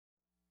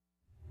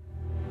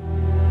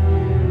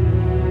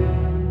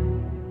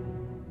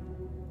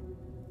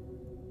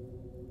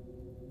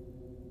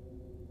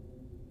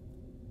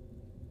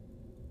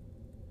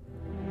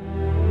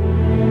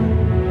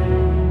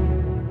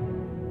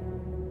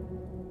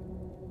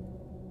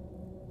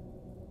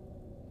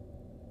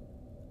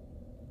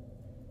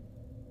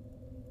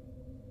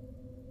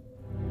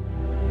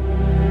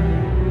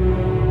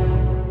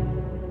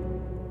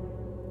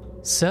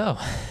So,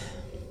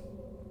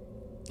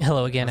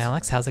 hello again,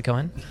 Alex. How's it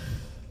going?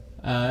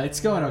 It's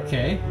going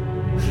okay.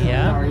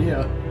 Yeah. How are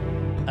you?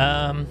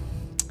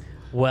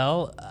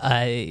 Well,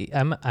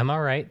 I'm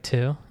all right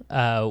too.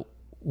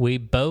 We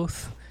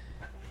both,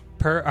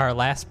 per our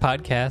last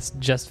podcast,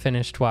 just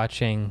finished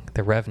watching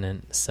The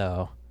Revenant,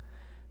 so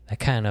that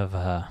kind of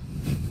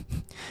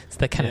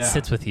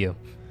sits with you.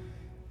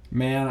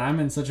 Man, I'm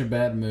in such a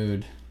bad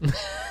mood.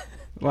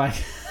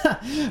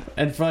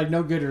 And for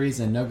no good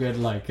reason, no good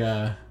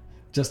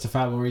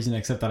justifiable reason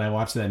except that I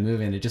watched that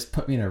movie and it just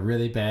put me in a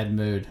really bad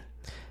mood.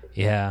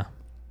 Yeah.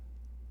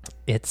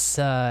 It's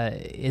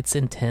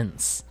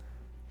intense.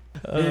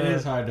 It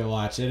is hard to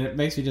watch, and it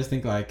makes me just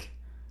think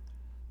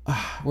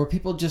were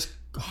people just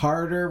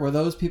harder? Were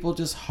those people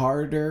just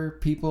harder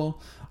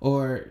people?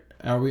 Or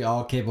are we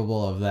all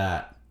capable of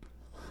that?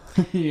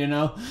 You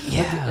know?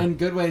 Yeah. In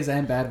good ways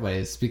and bad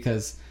ways,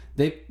 because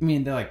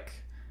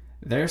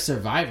they're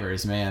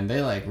survivors, man.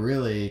 They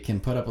really can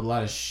put up with a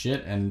lot of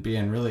shit and be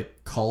in really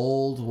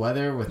cold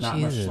weather with not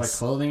much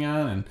clothing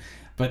on,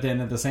 but then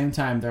at the same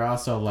time they're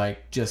also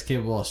just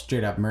capable of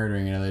straight up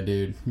murdering another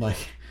dude.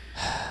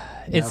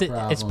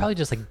 It's probably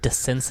just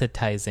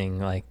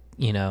desensitizing.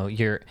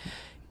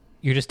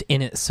 You're just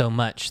in it so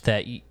much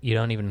that you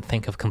don't even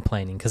think of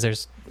complaining because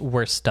there's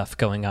worse stuff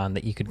going on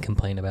that you could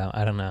complain about.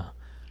 I don't know.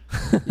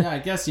 Yeah, I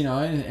guess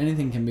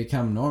anything can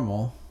become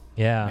normal.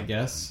 Yeah, I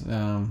guess.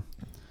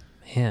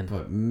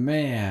 But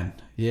man,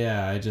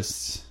 yeah,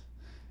 it's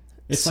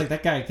like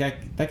that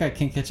guy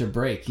can't catch a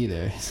break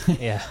either.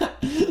 Yeah.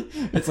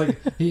 It's like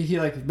he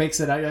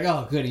makes it out, you're like,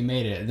 oh good, he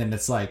made it, and then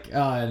it's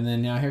and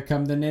then now here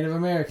come the Native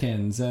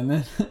Americans,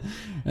 and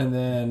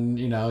then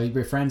he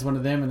befriends one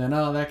of them, and then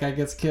that guy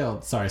gets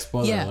killed. Sorry,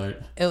 spoiler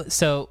alert.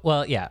 So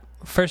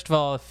first of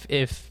all,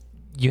 if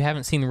you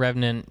haven't seen The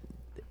Revenant,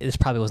 this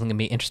probably wasn't going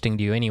to be interesting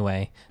to you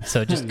anyway,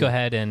 so just go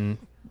ahead and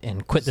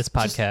quit this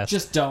podcast.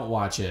 Just don't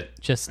watch it.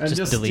 Just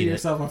delete it. Do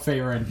yourself a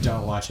favor and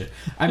don't watch it.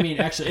 I mean,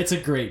 actually, it's a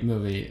great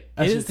movie.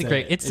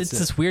 It's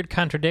this weird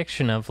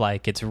contradiction of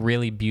it's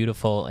really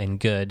beautiful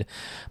and good,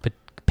 but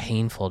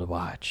painful to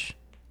watch.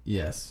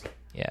 Yes.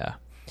 Yeah.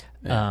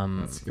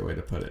 That's a good way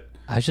to put it.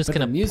 I was just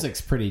the music's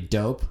pretty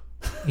dope.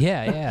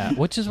 Yeah.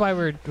 Which is why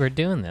we're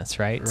doing this,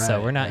 right?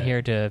 So we're not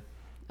here to.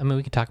 I mean,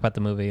 we could talk about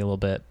the movie a little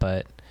bit,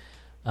 but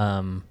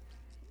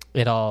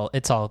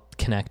it's all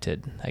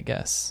connected, I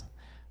guess.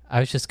 I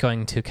was just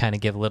going to kind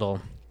of give a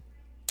little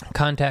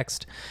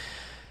context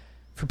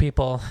for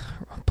people.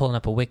 Pulling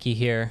up a wiki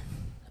here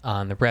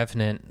on The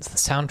Revenant. It's the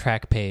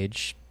soundtrack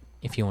page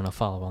if you want to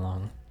follow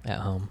along at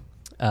home.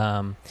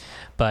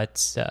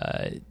 But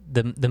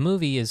the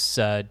movie is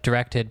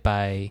directed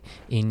by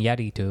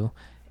Iñárritu,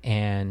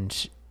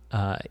 and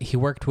he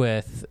worked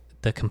with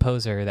the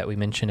composer that we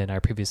mentioned in our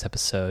previous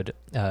episode,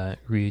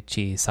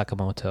 Ryuichi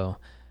Sakamoto,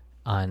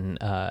 on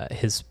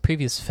his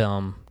previous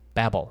film,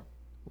 Babel,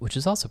 which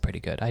is also pretty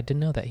good. I didn't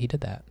know that he did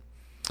that.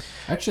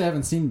 Actually, I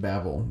haven't seen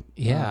Babel.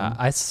 Yeah,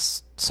 I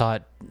saw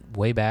it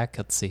way back,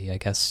 let's see, I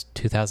guess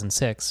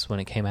 2006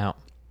 when it came out.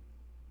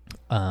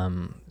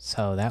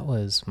 So that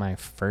was my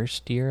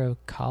first year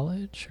of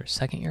college or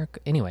second year.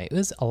 Anyway, it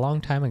was a long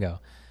time ago.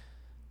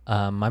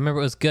 I remember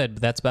it was good,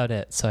 but that's about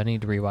it. So I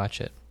need to rewatch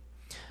it.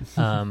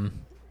 And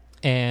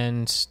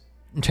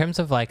in terms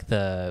of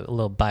the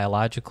little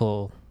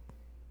biographical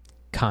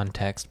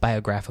context,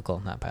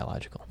 not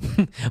biological,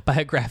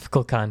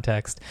 biographical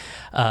context,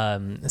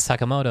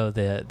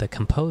 Sakamoto, the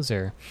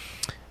composer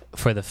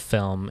for the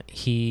film,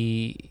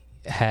 he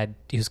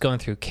was going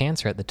through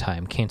cancer at the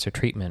time, cancer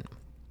treatment,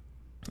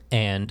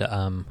 and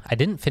I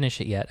didn't finish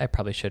it yet. I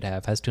probably should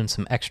have. I was doing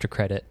some extra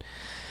credit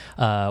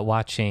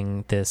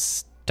watching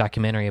this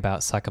documentary about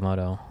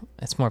Sakamoto.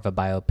 It's more of a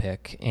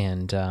biopic,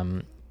 and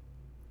I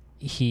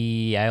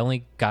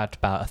only got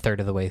about a third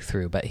of the way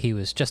through, but he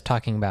was just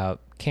talking about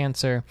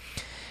cancer,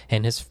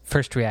 and his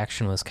first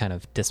reaction was kind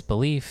of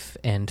disbelief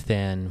and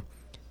then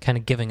kind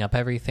of giving up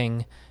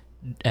everything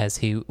as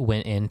he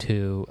went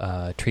into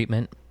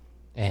treatment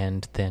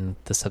and then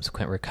the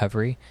subsequent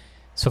recovery.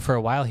 So for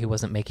a while he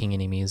wasn't making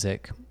any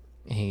music.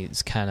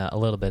 He's kind of a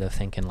little bit of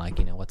thinking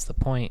what's the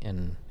point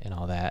and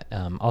all that.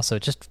 Also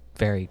just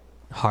very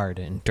hard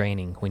and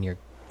draining when you're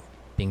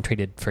being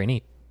treated for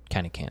any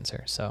kind of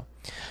cancer. So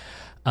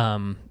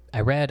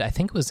I read, I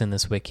think it was in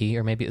this wiki,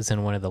 or maybe it was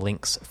in one of the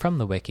links from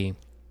the wiki,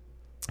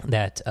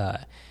 that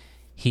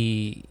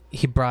he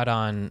brought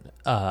on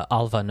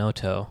Alva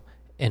Noto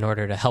in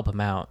order to help him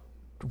out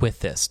with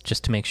this,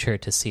 just to make sure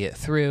to see it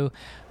through,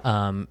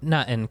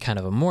 not in kind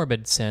of a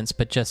morbid sense,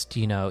 but just,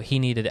 he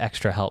needed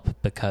extra help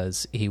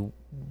because he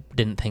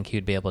didn't think he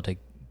would be able to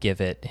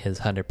give it his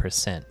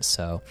 100%.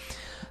 So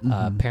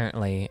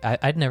apparently,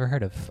 I'd never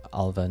heard of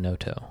Alva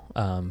Noto,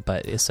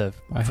 but it's a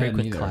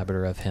frequent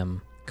collaborator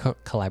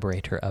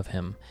of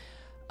him,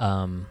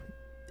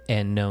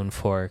 and known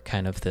for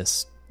kind of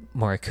this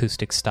more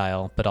acoustic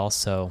style, but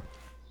also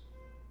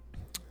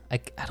I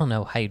don't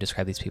know how you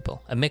describe these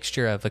people. A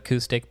mixture of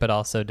acoustic, but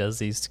also does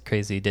these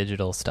crazy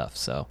digital stuff.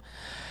 So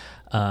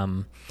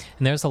And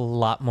there's a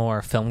lot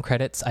more film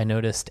credits. I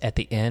noticed at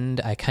the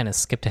end, I kind of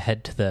skipped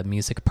ahead to the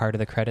music part of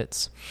the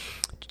credits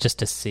just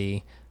to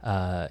see,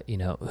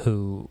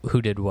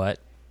 who did what.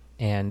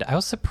 And I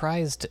was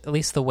surprised, at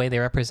least the way they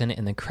represent it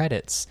in the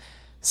credits,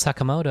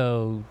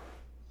 Sakamoto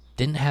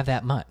didn't have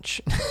that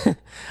much.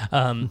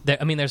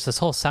 There's this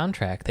whole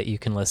soundtrack that you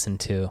can listen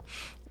to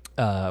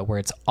where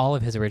it's all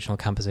of his original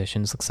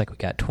compositions. Looks like we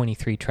got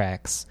 23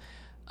 tracks.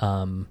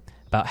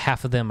 About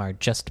half of them are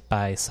just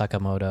by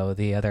Sakamoto.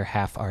 The other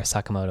half are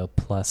Sakamoto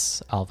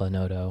plus Alva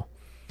Noto.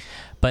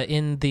 But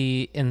in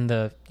the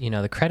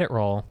credit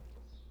roll,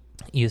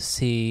 you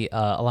see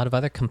a lot of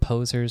other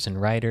composers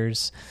and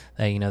writers.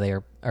 They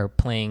are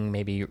playing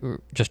maybe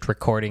just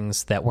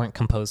recordings that weren't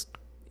composed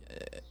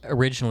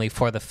originally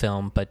for the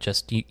film, but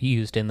just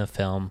used in the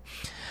film.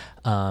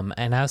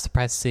 And I was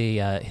surprised to see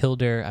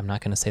Hildur, I'm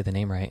not going to say the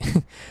name right,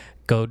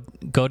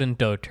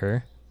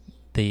 Godendottir.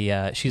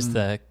 She's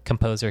the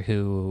composer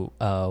who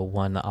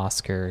won the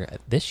Oscar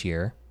this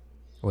year,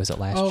 or was it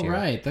last year? Oh,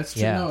 right, that's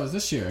true. No, it was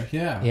this year.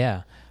 Yeah,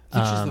 yeah.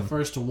 I think she's the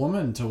first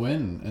woman to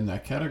win in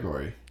that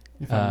category.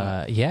 If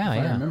I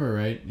remember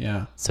right.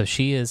 Yeah. So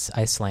she is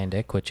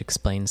Icelandic, which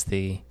explains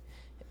the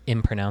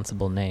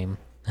impronounceable name.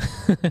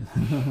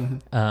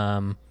 And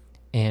I'm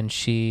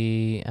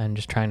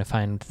just trying to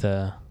find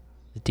the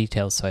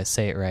details so I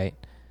say it right.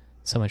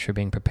 So much for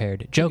being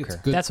prepared.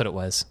 Joker. That's what it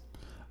was.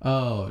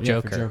 Oh, yeah,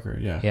 Joker,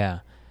 yeah. Yeah.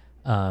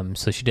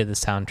 So she did the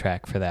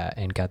soundtrack for that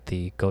and got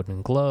the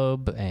Golden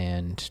Globe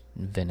and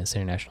Venice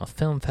International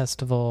Film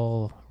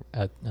Festival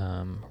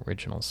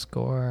original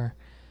score.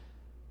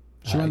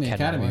 She won the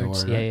Academy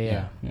Award.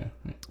 Yeah.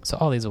 So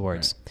all these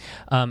awards.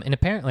 Right. And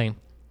apparently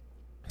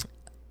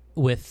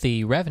with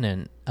the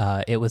Revenant,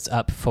 it was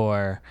up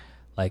for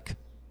like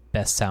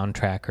best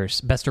soundtrack or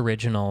best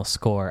original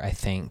score, I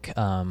think.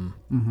 I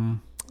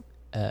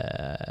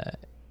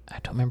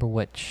don't remember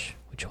which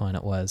one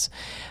it was,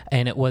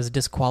 and it was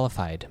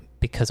disqualified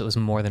because it was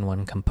more than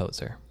one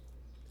composer.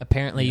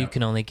 Apparently you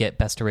can only get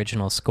best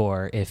original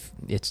score if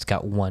it's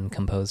got one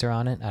composer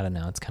on it. I don't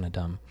know, it's kind of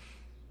dumb.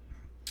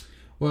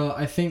 Well,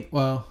 I think,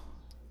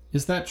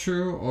 is that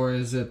true, or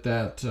is it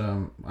that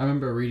I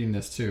remember reading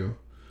this too,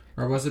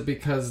 or was it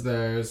because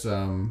there's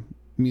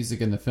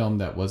music in the film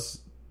that was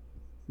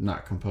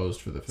not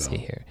composed for the film? Let's see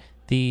here,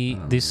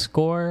 the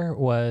score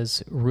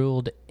was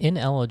ruled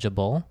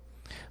ineligible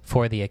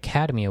for the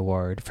Academy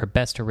Award for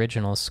Best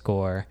Original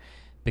Score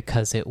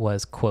because it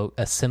was, quote,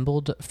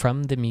 assembled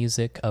from the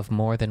music of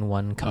more than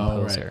one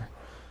composer. Oh, right.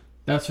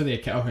 That's for the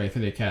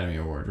Academy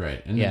Award,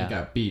 right? And then it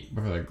got beat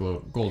for the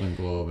Golden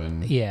Globe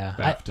and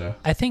BAFTA.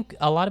 I think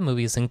a lot of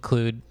movies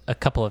include a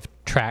couple of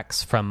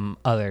tracks from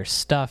other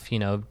stuff,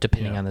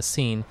 depending on the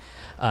scene.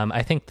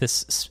 I think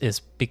this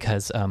is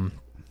because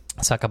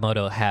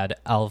Sakamoto had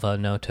Alva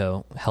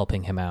Noto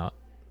helping him out,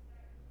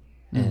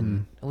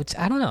 and which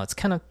I don't know. It's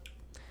kind of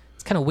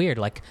weird.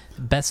 Like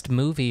best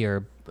movie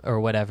or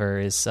whatever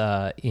is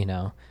or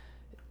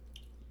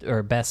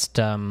best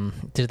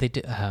did they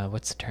do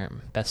what's the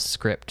term? Best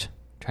script.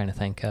 Trying to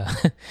think.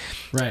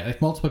 Right, like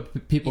multiple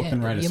people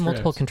can write a script.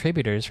 Multiple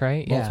contributors,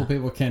 right? Multiple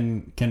people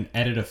can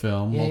edit a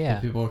film.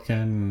 Multiple people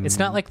can. It's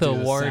not like the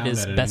award is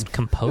editing. Best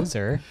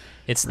composer.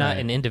 It's not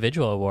an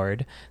individual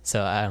award.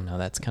 So I don't know.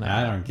 That's kind of.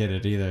 I don't get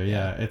it either.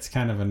 Yeah, it's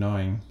kind of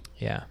annoying.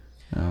 Yeah.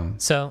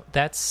 So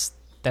that's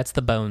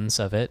the bones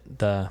of it.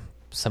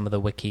 Some of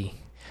the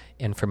wiki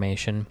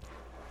information.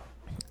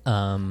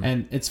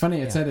 And it's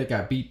funny. It said it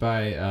got beat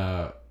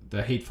by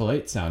the Hateful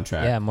Eight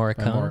soundtrack. Yeah,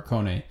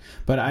 Morricone.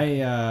 But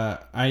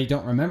I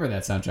don't remember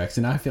that soundtrack,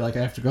 so now I feel like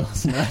I have to go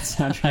listen to that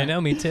soundtrack. I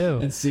know, me too.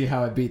 And see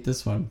how it beat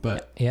this one.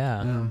 But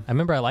I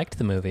remember I liked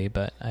the movie,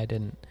 but I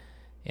didn't.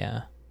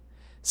 Yeah.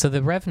 So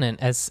The Revenant,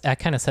 as I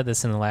kind of said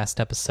this in the last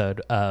episode,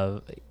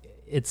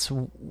 it's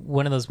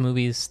one of those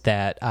movies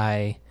that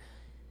I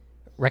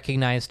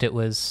recognized it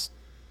was,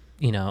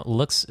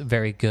 looks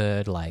very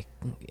good, like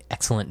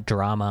excellent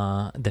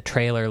drama. The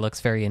trailer looks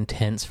very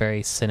intense,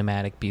 very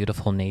cinematic,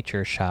 beautiful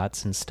nature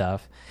shots and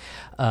stuff.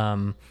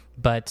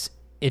 But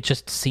it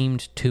just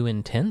seemed too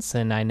intense,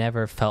 and I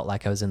never felt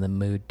like I was in the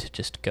mood to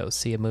just go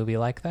see a movie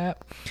like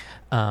that.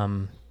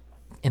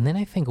 And then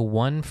I think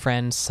one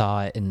friend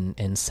saw it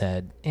and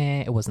said,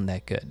 it wasn't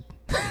that good.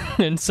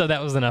 And so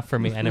that was enough for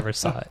me. I never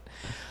saw it.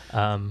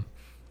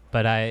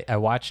 But I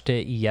watched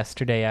it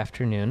yesterday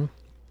afternoon.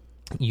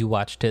 You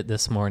watched it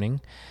this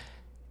morning,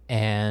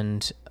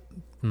 and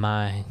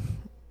my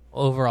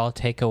overall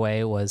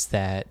takeaway was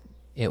that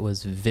it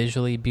was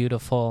visually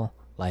beautiful.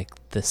 Like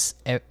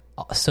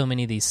so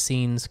many of these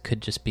scenes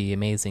could just be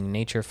amazing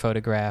nature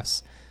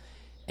photographs.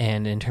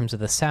 And in terms of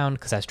the sound,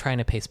 because I was trying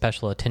to pay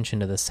special attention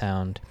to the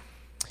sound,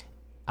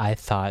 I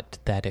thought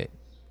that it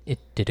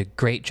did a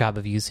great job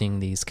of using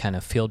these kind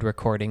of field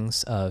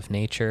recordings of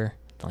nature,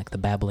 like the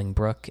babbling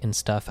brook and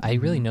stuff. I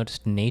really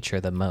noticed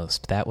nature the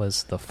most. That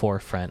was the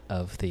forefront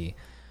of the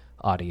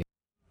audio.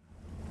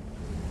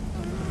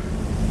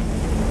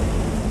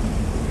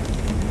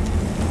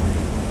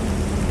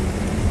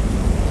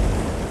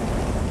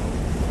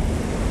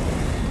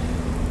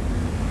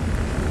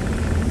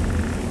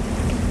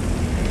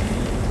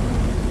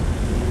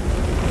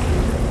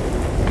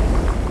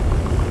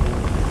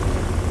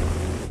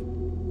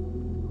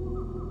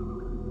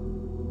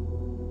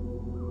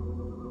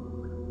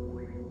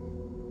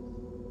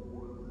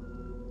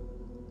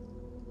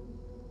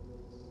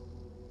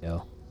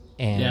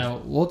 And yeah,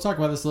 we'll talk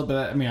about this a little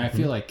bit. I mean, I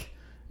feel like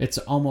it's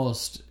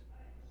almost.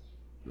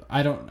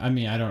 I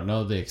don't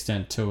know the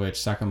extent to which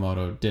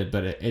Sakamoto did,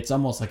 but it's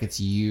almost like it's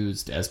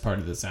used as part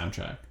of the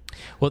soundtrack.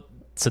 Well,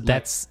 so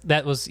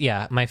that was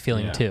my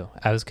feeling too.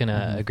 I was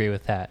gonna agree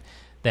with that.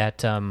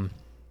 That I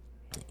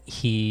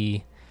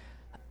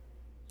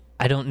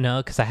don't know,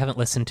 because I haven't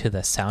listened to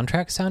the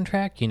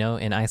soundtrack,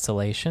 in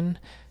isolation.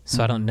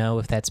 So I don't know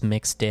if that's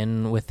mixed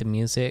in with the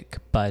music,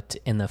 but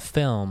in the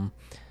film,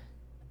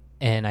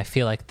 and I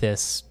feel like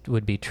this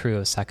would be true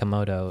of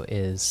Sakamoto,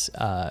 is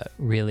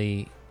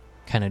really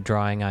kind of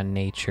drawing on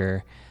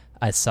nature.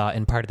 I saw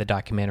in part of the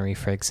documentary,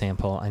 for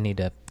example, I need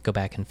to go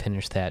back and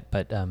finish that,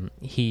 but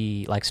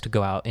he likes to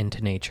go out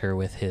into nature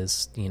with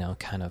his,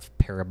 kind of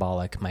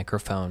parabolic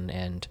microphone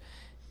and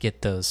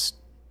get those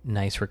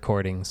nice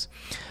recordings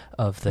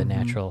of the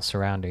natural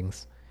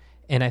surroundings.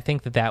 And I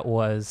think that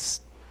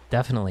was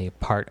definitely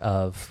part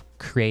of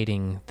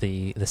creating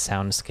the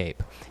soundscape.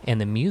 And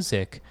the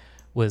music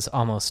was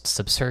almost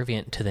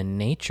subservient to the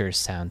nature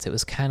sounds. It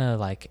was kind of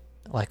like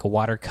a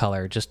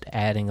watercolor, just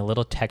adding a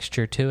little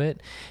texture to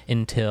it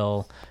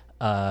until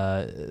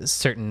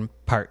certain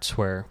parts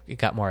where it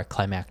got more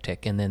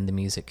climactic, and then the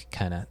music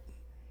kind of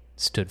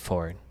stood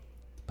forward.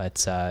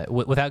 But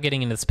without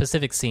getting into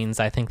specific scenes,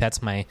 I think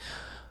that's my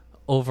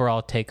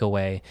overall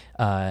takeaway.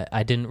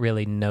 I didn't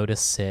really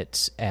notice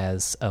it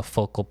as a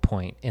focal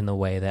point in the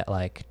way that,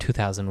 like,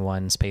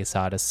 2001 Space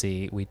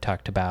Odyssey we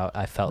talked about,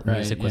 I felt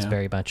music was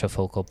very much a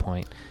focal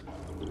point.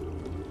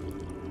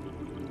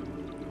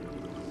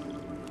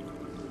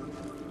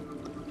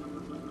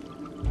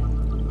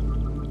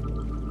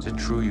 Is it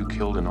true you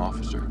killed an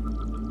officer?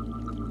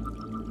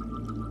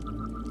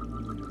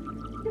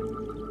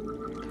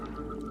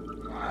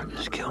 I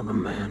just killed a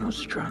man who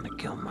was trying to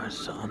kill my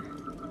son.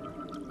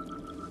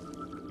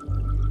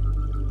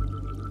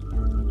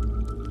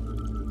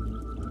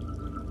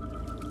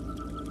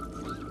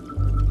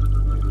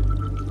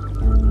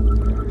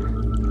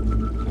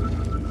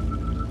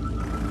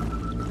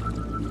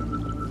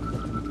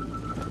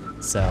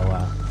 So,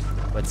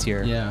 what's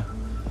your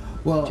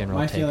Well, general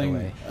my takeaway?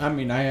 feeling, I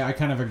mean, I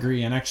kind of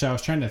agree. And actually, I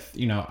was trying to,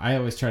 I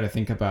always try to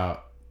think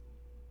about,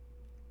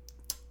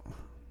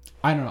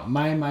 I don't know,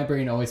 my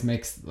brain always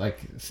makes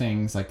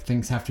things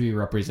have to be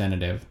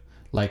representative.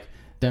 Like,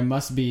 there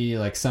must be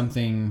like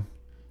something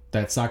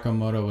that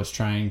Sakamoto was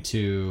trying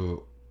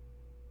to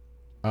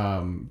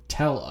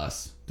tell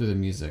us through the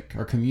music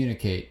or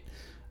communicate,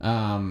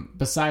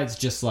 besides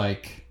just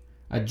like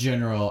a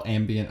general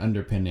ambient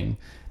underpinning.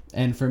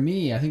 And for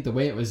me, I think the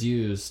way it was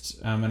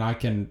used, and I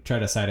can try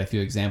to cite a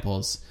few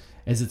examples,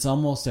 is it's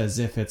almost as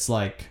if it's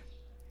like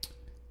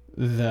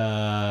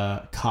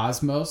the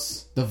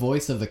cosmos, the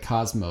voice of the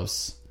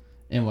cosmos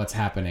in what's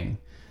happening.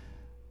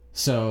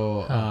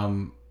 So,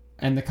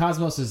 and the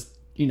cosmos is,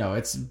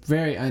 it's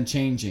very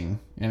unchanging,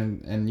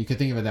 and you could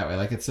think of it that way.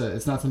 Like, it's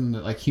not something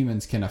that like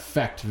humans can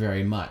affect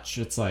very much.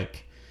 It's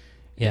like,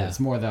 it's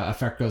more the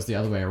effect goes the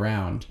other way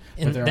around.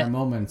 But there are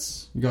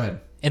moments. Go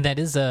ahead. And that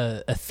is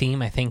a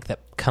theme, I think, that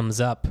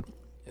comes up,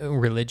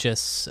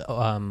 religious,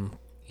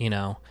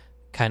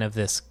 kind of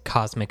this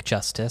cosmic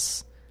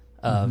justice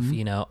of,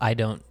 I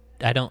don't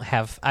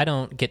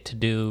get to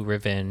do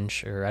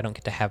revenge, or I don't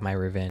get to have my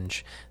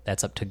revenge.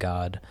 That's up to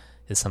God,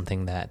 is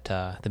something that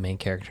the main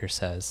character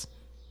says.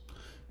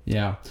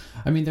 Yeah.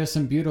 I mean, there's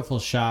some beautiful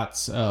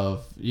shots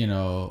of,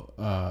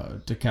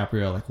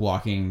 DiCaprio like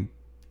walking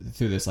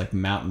through this like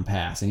mountain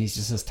pass, and he's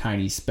just this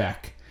tiny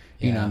speck.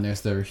 And there's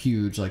the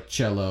huge like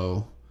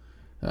cello,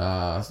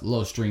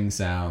 low string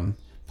sound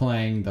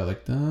playing the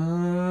like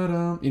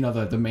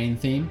da-da, the main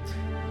theme.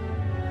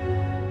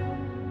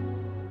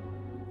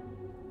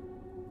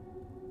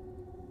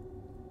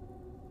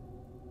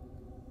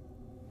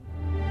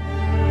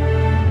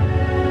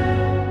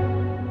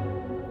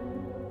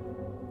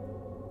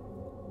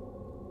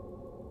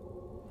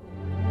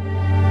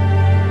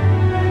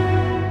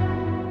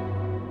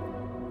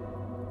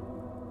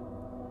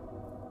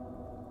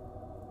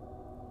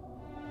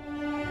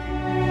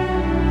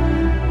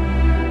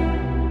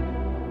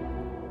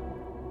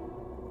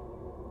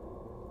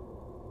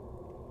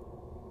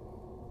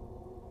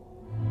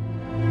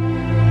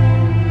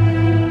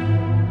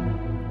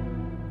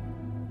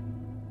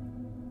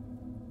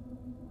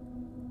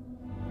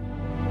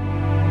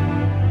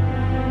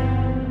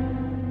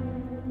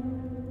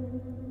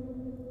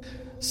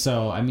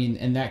 So, I mean,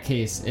 in that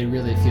case, it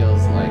really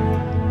feels like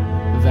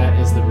that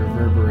is the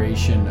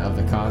reverberation of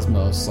the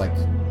cosmos. Like,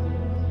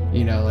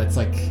 it's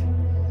like,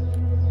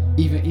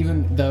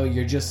 even though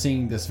you're just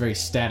seeing this very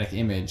static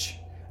image,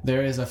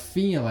 there is a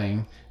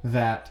feeling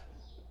that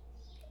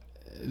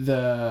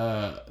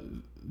the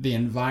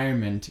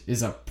environment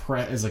is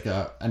like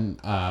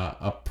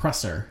a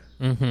pressor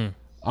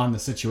on the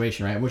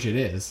situation, right? Which it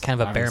is. Kind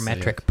of a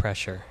barometric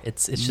pressure.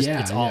 It's just,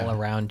 it's all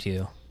around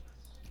you.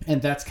 And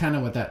that's kind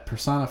of what that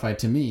personified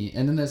to me.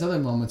 And then there's other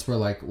moments where,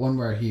 like, one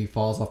where he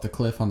falls off the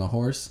cliff on the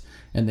horse,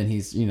 and then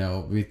he's,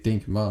 we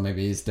think, well,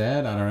 maybe he's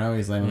dead. I don't know.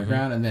 He's laying on the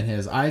ground, and then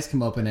his eyes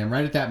come open, and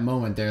right at that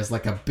moment, there's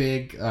like a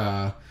big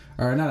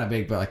or not a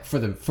big, but like for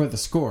the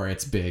score,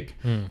 it's big,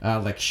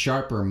 like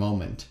sharper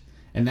moment.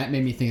 And that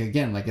made me think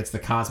again, like it's the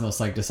cosmos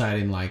like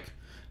deciding like,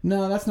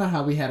 no, that's not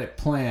how we had it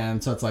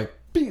planned. So it's like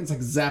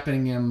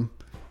zapping him,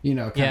 kind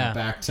of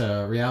back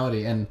to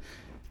reality. And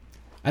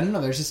I don't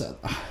know, there's just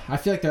I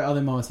feel like there are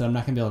other moments that I'm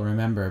not gonna be able to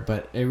remember,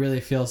 but it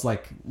really feels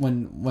like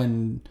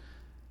when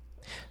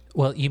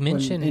well, you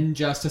mentioned when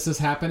injustice is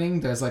happening,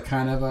 there's like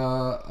kind of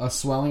a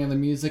swelling of the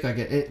music,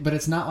 like but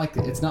it's not like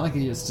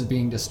it's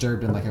being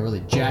disturbed in like a really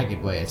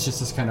jagged way. It's just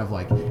this kind of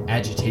like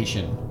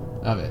agitation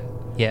of it.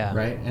 Yeah.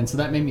 Right? And so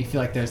that made me feel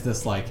like there's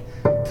this like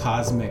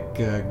cosmic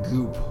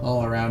goop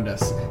all around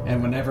us.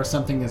 And whenever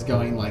something is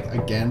going like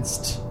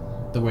against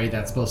the way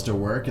that's supposed to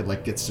work, it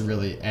like gets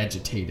really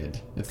agitated.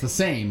 It's the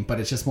same,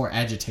 but it's just more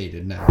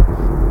agitated now.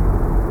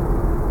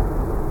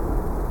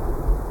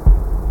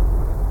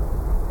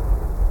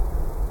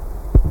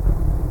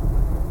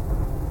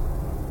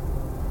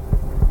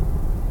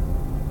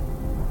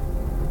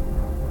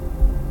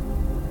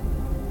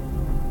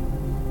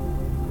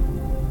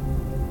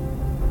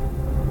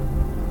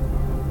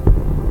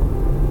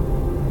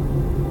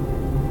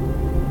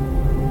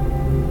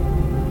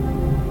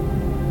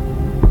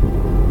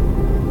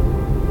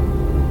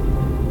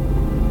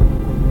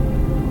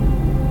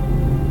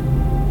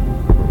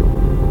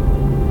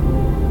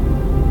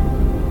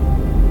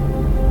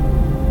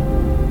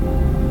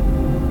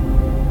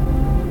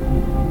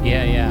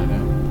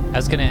 I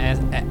was going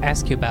to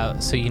ask you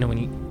about, so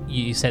when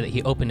you said that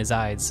he opened his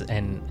eyes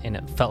and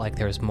it felt like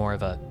there was more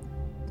of an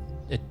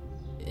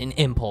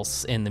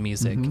impulse in the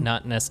music,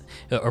 not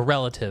a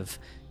relative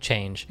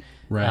change.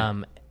 Right.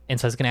 And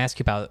so I was going to ask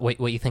you about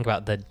what you think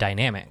about the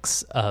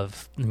dynamics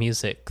of the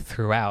music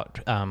throughout,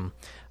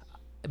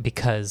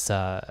 because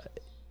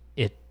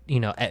it,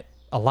 at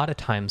a lot of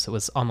times it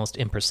was almost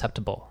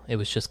imperceptible. It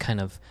was just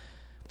kind of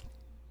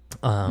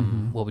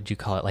what would you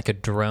call it, like a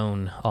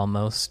drone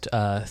almost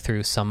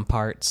through some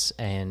parts,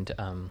 and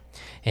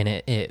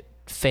it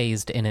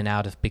phased in and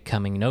out of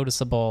becoming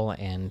noticeable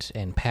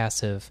and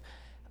passive,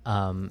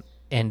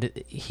 and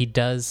he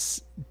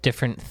does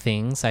different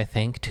things, I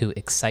think, to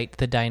excite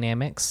the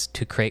dynamics,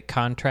 to create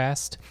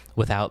contrast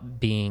without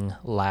being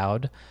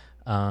loud,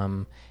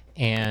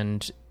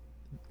 and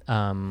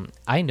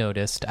I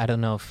noticed, I don't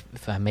know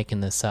if I'm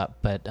making this up,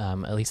 but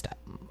at least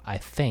I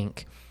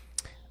think,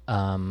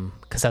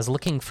 because I was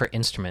looking for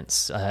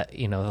instruments,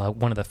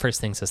 one of the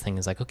first things this thing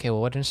is like, okay,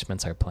 well, what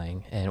instruments are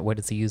playing and what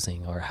is he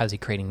using or how's he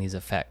creating these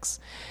effects?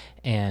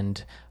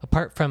 And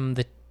apart from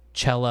the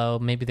cello,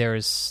 maybe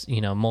there's,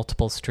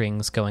 multiple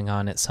strings going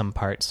on at some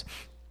parts.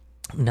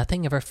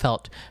 Nothing ever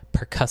felt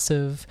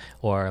percussive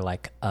or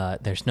like,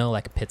 there's no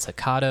like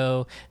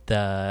pizzicato.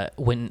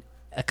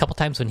 A couple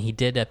times when he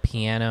did a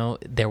piano,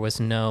 there was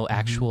no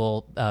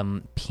actual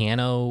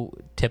piano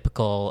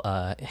typical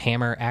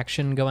hammer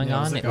action going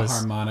on. It was like a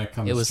harmonic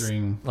on the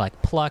string. It was like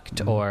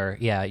plucked, or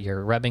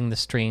you're rubbing the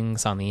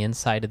strings on the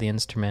inside of the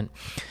instrument.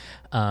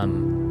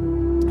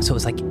 So it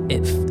was like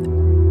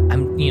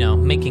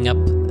I'm making up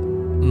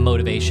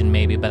motivation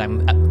maybe, but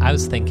I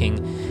was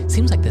thinking,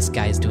 seems like this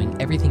guy is doing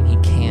everything he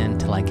can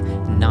to like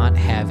not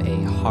have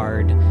a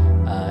hard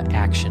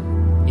action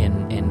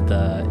in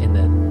the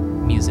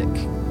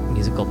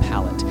musical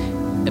palette,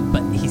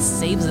 but he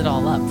saves it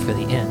all up for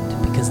the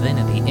end, because then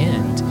at the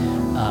end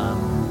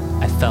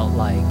I felt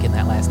like in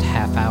that last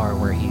half hour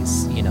where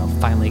he's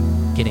finally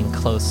getting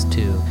close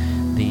to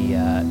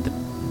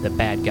the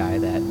bad guy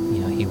that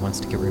he wants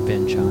to get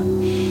revenge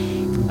on,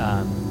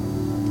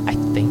 I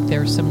think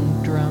there's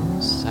some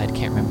drums, I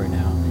can't remember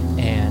now,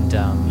 and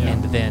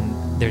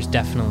then there's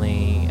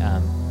definitely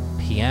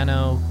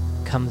piano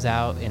comes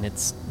out in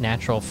its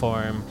natural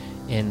form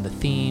in the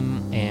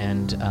theme,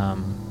 and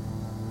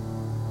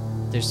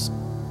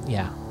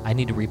I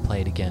need to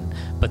replay it again.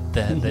 But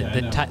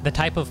the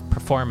type of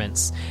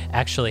performance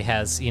actually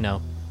has,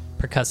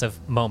 percussive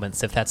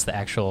moments, if that's the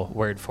actual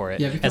word for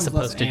it, as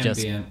opposed to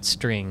just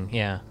string,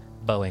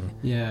 bowing.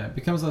 Yeah, it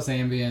becomes less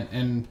ambient.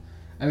 And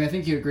I mean, I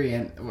think you agree.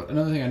 And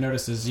another thing I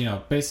noticed is,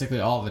 basically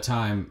all the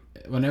time,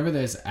 whenever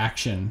there's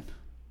action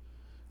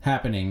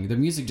happening, the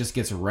music just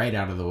gets right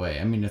out of the way.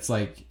 I mean, it's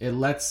like it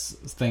lets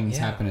things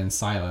happen in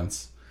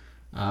silence,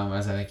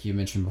 as I think you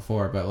mentioned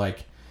before. But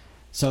like,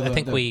 so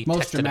the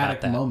most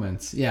dramatic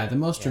moments,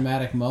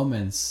 dramatic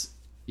moments,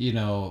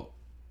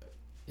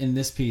 in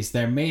this piece,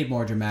 they're made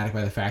more dramatic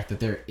by the fact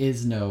that there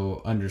is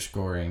no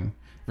underscoring,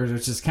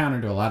 which is counter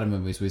to a lot of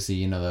movies we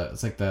see.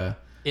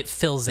 It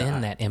fills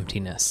in that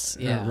emptiness.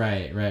 Yeah,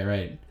 right.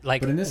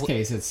 Like, but in this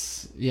case,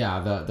 it's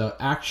the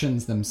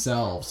actions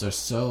themselves are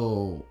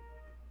so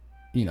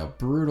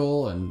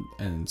brutal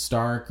and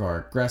stark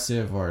or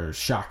aggressive or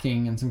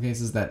shocking in some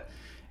cases that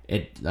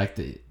I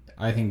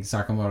think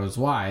Sakamoto's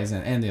wise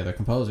and the other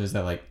composers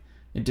that like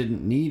it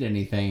didn't need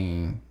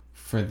anything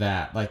for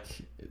that, like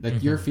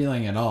you're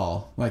feeling it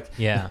all,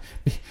 and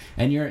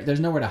there's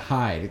nowhere to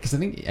hide, because I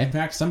think in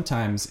fact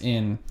sometimes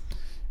in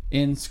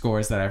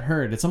scores that I've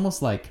heard, it's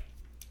almost like,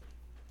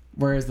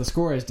 whereas the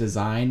score is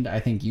designed, I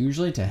think,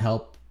 usually to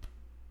help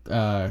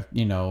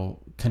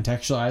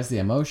contextualize the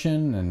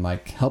emotion and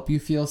like help you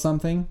feel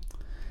something.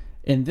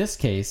 In this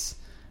case,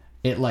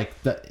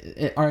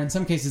 or in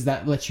some cases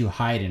that lets you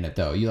hide in it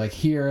though. You like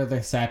hear the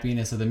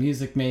sappiness of the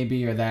music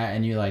maybe or that,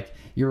 and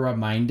you're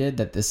reminded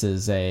that this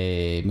is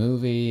a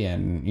movie,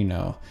 and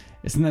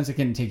sometimes it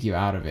can take you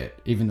out of it,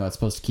 even though it's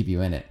supposed to keep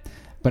you in it.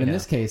 But in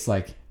this case,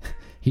 like,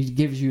 he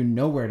gives you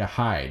nowhere to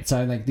hide.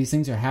 So like these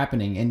things are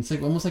happening, and it's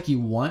like almost like you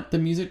want the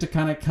music to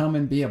kind of come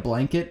and be a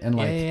blanket and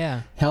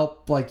like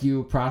help like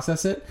you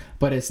process it,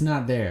 but it's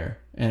not there.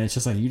 And it's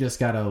just like you just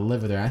gotta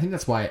live with it. I think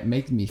that's why it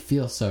makes me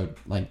feel so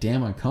like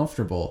damn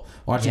uncomfortable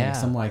watching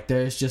this. I'm like,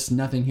 there's just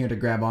nothing here to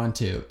grab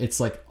onto. It's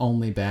like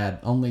only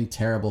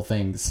terrible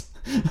things.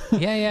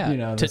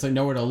 There's like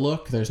nowhere to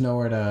look. There's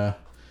nowhere to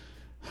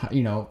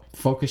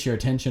focus your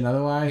attention.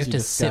 Otherwise, you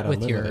have to sit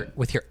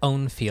with your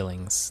own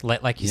feelings.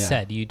 Like you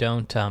said, you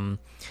don't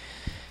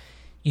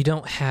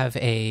have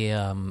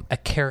a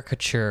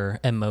caricature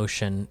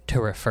emotion to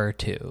refer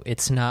to.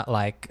 It's not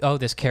like, oh,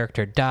 this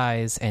character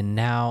dies and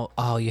now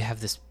you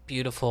have this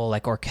beautiful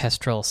like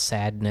orchestral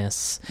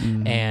sadness,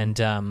 and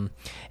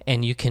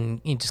you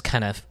just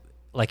kind of,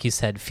 like you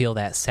said, feel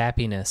that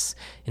sappiness.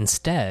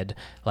 Instead,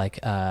 like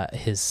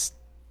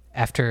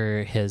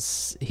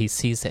he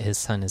sees that his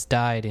son has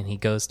died and he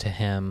goes to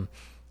him,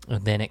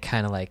 and then it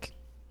kind of like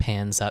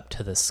pans up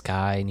to the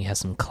sky and you have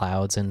some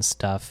clouds and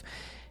stuff.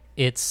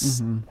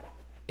 It's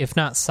if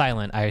not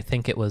silent, I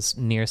think it was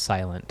near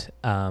silent,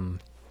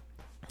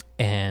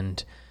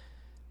 and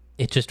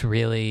it just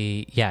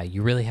really,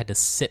 you really had to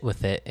sit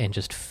with it and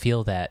just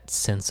feel that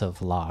sense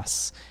of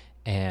loss.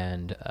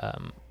 And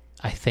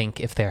I think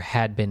if there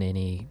had been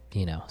any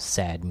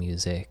sad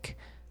music,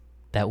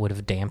 that would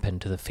have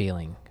dampened the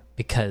feeling.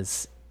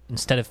 Because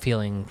instead of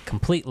feeling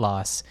complete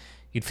loss,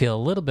 you'd feel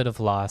a little bit of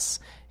loss,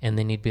 and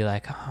then you'd be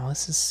like, oh,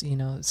 this is,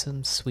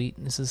 some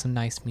this is some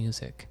nice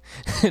music.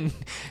 And,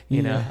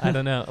 I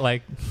don't know,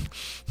 like...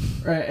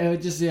 Right,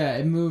 it just,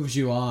 it moves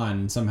you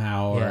on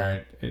somehow,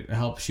 or it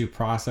helps you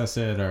process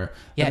it, or...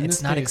 Yeah,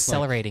 it's not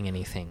accelerating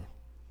anything.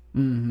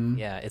 Mm-hmm.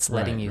 Yeah, it's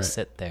letting you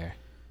sit there.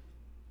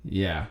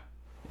 Yeah.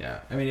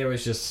 I mean, it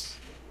was just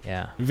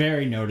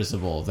very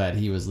noticeable that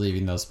he was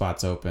leaving those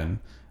spots open.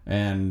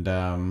 And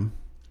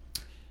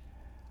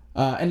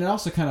it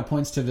also kind of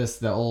points to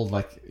the old,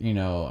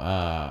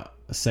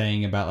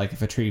 saying about, like,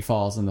 if a tree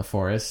falls in the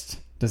forest,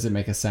 does it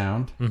make a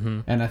sound?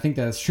 Mm-hmm. And I think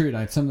that's true.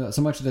 Like, so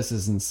much of this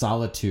is in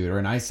solitude or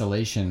in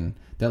isolation,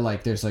 that,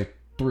 like, there's, like,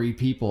 3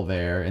 people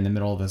there in the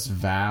middle of this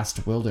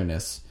vast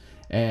wilderness.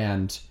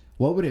 And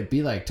what would it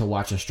be like to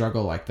watch a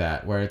struggle like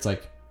that, where it's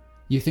like,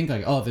 you think,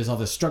 like, oh, there's all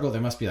this struggle,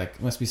 there must be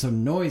so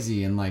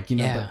noisy, and, like,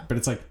 but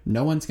it's like,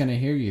 no one's going to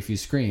hear you if you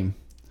scream.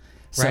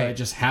 So it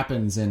just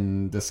happens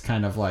in this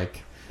kind of,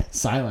 like,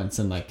 silence,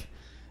 and like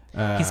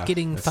he's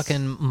getting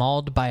fucking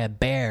mauled by a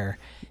bear,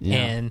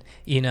 and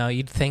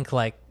you'd think,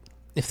 like,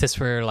 if this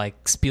were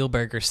like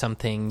Spielberg or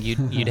something,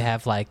 you'd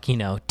have, like,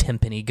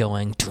 timpani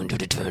going,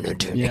 it's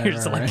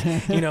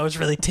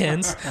really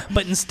tense.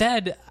 But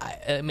instead,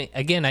 I mean,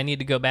 again, I need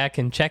to go back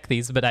and check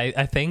these, but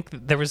I think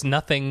there was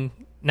not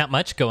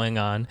much going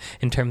on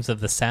in terms of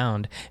the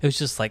sound. It was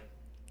just like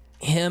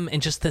him and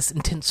just this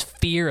intense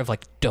fear of,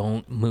 like,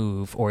 don't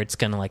move or it's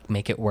gonna, like,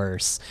 make it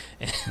worse.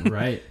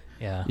 Right.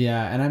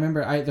 Yeah, and I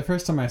remember the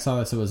first time I saw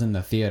this, it was in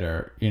the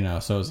theater,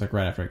 so it was like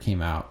right after it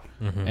came out.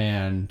 Mm-hmm.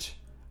 And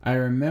I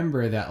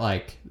remember that,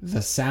 like,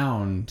 the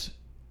sound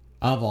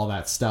of all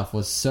that stuff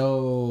was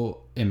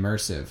so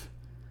immersive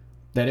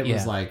that it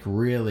was, like,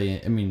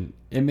 really, I mean,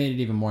 it made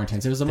it even more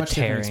intense. It was a much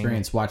different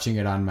experience watching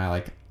it on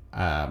my,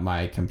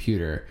 my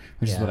computer,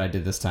 which is what I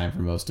did this time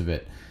for most of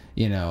it,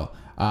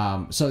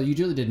 so you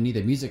really didn't need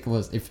it. Music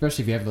was,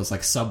 especially if you have those,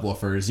 like,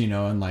 subwoofers,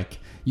 and, like,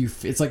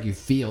 it's like you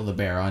feel the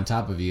bear on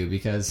top of you,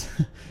 because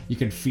you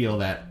can feel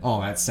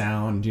all that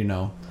sound,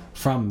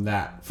 from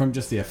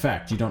just the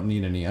effect. You don't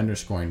need any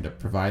underscoring to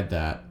provide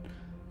that.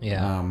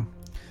 Yeah.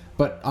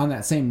 But on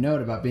that same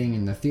note about being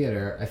in the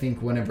theater, I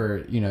think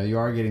whenever, you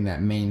are getting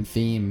that main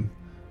theme,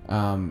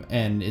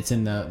 and it's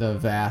in the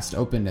vast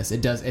openness,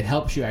 it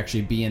helps you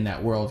actually be in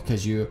that world,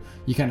 because you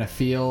kind of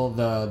feel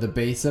the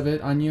base of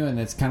it on you, and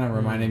it's kind of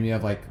reminding me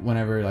of, like,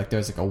 whenever, like,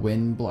 there's, like, a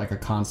wind, like a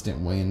constant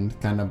wind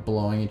kind of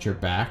blowing at your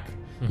back.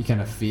 You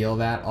kind of feel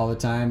that all the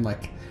time.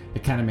 Like,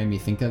 it kind of made me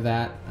think of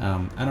that.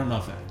 I don't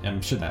know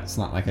I'm sure that's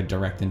not, like, a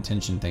direct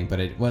intention thing, but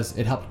it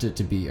helped it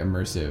to be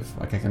immersive.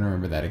 Like, I can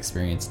remember that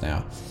experience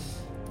now.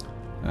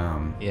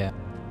 Yeah.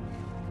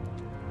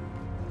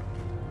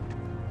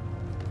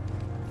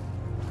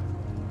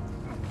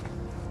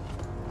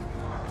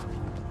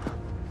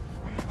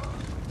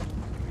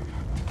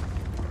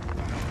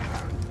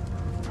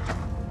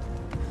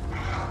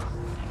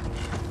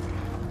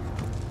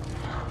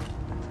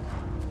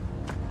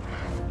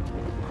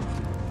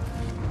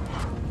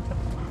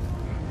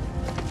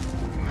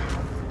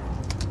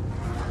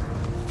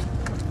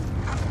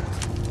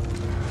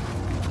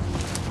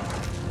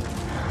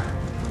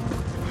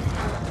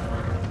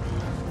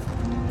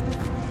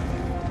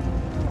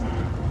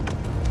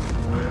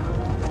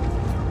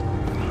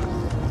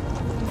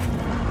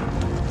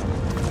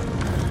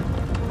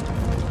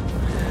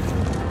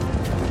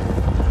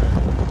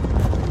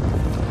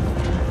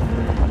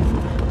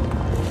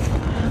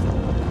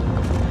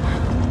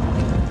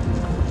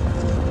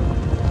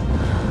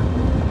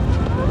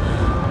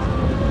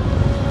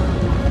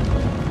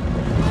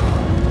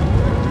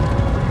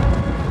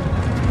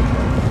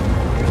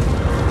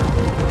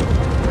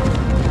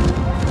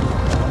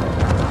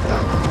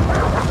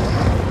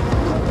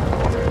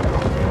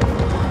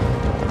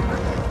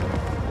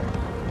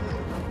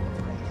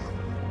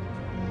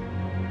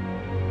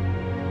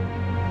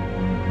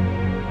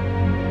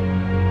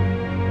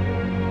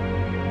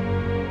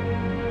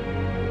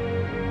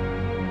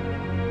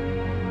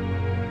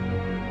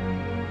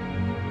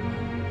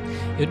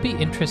 would be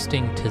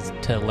interesting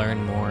to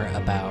learn more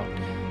about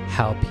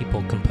how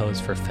people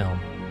compose for film.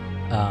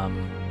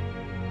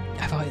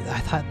 I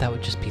thought that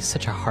would just be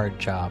such a hard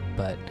job,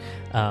 but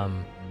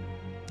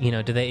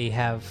do they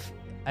have?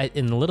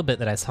 In the little bit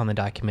that I saw in the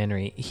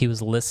documentary, he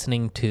was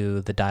listening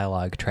to the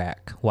dialogue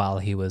track while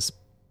he was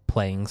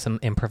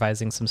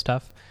improvising some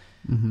stuff.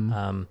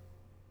 Mm-hmm.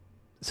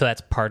 So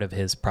that's part of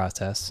his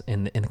process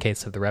in the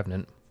case of The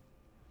Revenant.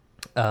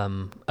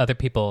 Other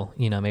people,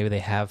 maybe they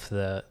have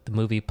the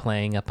movie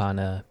playing up on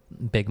a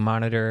big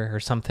monitor or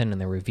something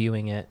and they're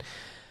reviewing it.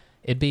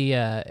 It'd be,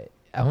 I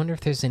wonder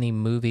if there's any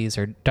movies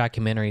or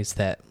documentaries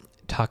that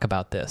talk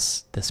about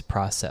this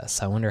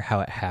process. I wonder how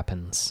it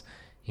happens,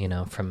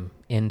 from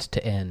end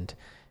to end.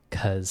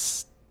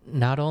 Because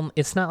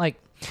it's not like,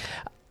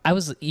 I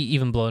was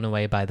even blown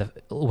away by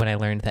when I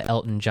learned that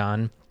Elton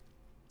John,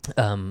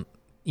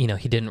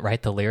 he didn't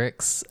write the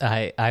lyrics.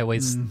 I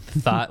always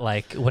thought,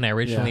 like, when I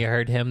originally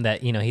heard him,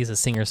 that he's a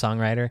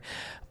singer-songwriter,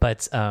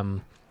 but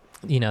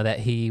that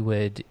he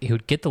would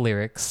get the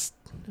lyrics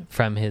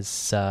from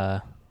his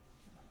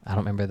I don't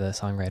remember the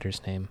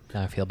songwriter's name.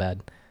 Now I feel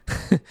bad.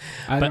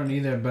 I don't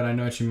either, but I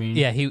know what you mean.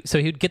 Yeah,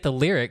 he'd get the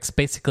lyrics.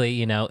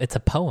 Basically, it's a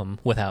poem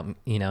without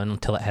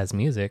until it has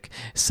music.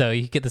 So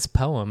you get this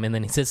poem, and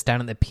then he sits down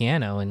at the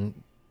piano and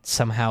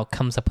somehow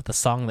comes up with a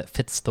song that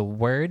fits the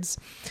words.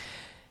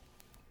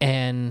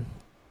 And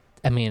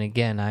I mean,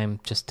 again, I'm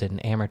just an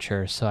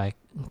amateur, so I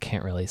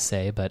can't really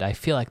say, but I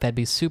feel like that'd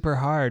be super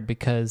hard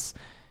because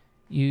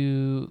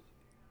you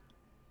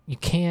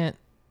can't,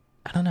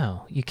 I don't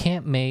know, you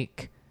can't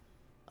make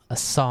a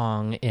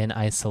song in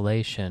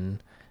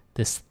isolation.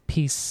 This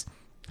piece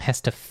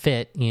has to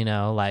fit,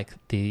 like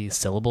the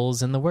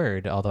syllables in the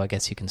word, although I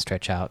guess you can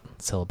stretch out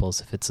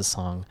syllables if it's a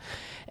song.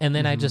 And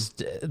then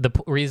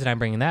the reason I'm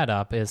bringing that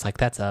up is, like,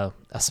 that's a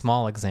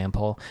small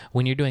example.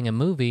 When you're doing a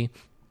movie,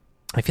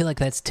 I feel like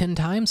that's 10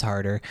 times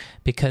harder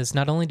because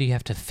not only do you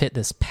have to fit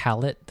this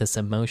palette, this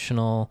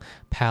emotional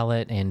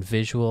palette and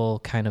visual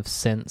kind of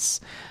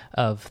sense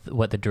of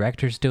what the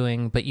director's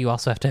doing, but you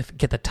also have to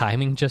get the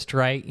timing just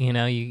right.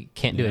 You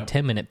can't do a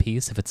 10-minute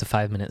piece if it's a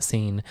 5-minute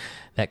scene,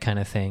 that kind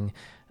of thing.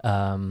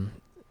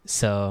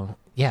 So,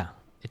 yeah,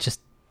 it just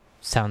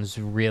sounds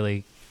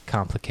really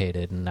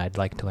complicated, and I'd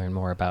like to learn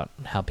more about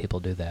how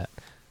people do that.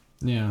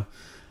 Yeah.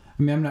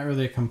 I mean, I'm not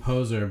really a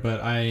composer, but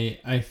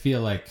I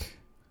feel like...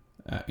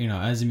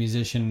 as a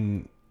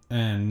musician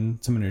and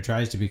someone who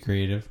tries to be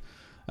creative,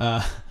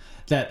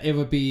 that it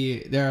would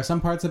be, there are some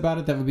parts about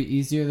it that would be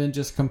easier than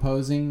just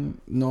composing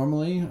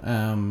normally,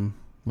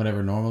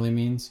 whatever normally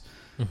means.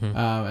 Mm-hmm.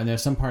 And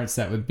there's some parts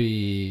that would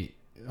be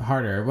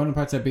harder. One of the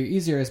parts that'd be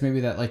easier is maybe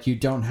that, like, you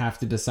don't have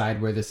to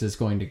decide where this is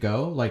going to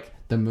go. Like,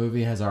 the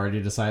movie has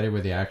already decided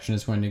where the action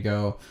is going to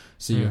go.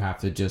 So you have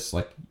to just,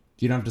 like,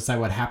 you don't have to decide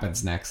what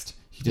happens next.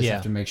 You just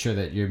have to make sure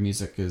that your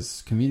music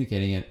is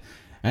communicating it.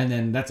 And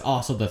then that's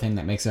also the thing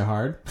that makes it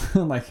hard,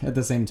 like, at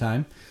the same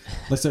time.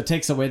 Like, so it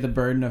takes away the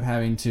burden of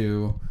having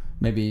to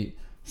maybe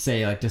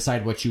say, like,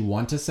 decide what you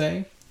want to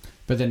say.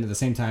 But then at the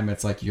same time,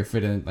 it's like you're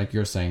fitting, like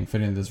you're saying,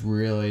 fitting this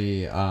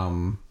really,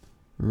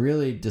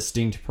 really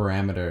distinct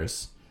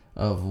parameters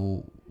of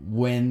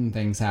when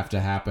things have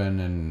to happen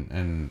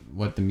and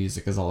what the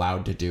music is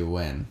allowed to do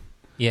when.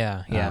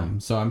 Yeah, yeah.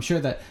 So I'm sure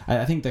that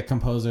I think the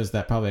composers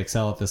that probably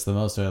excel at this the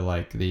most are,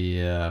 like,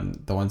 the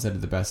ones that are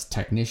the best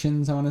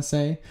technicians, I want to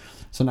say.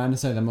 So not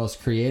necessarily the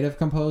most creative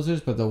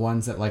composers, but the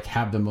ones that, like,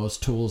 have the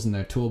most tools in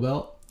their tool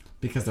belt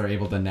because they're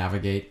able to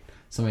navigate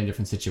so many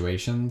different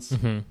situations.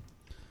 Mm-hmm.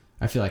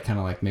 I feel like kind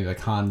of like maybe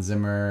like Hans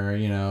Zimmer,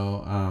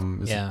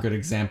 is a good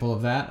example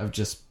of that. Of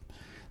just,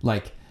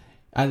 like,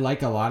 I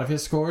like a lot of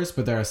his scores,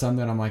 but there are some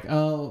that I'm like,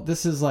 oh,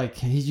 this is like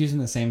he's using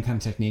the same kind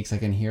of techniques. I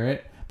can hear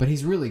it. But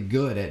he's really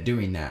good at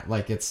doing that.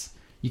 Like,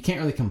 you can't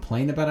really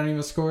complain about any of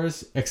his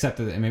scores, except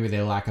that maybe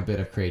they lack a bit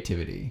of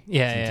creativity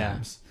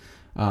sometimes.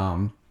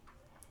 Yeah.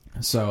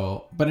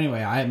 But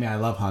anyway, I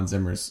love Hans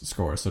Zimmer's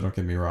score, so don't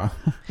get me wrong.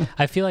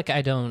 I feel like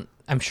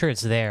I'm sure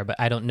it's there, but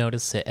I don't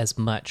notice it as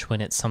much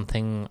when it's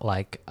something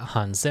like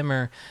Hans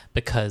Zimmer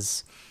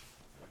because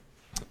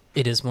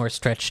it is more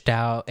stretched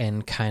out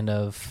and kind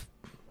of,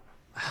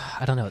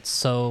 I don't know, it's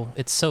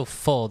so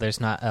full.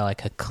 There's not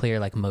like a clear,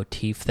 like,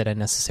 motif that I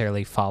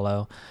necessarily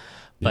follow.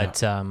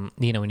 But,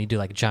 when you do,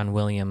 like, John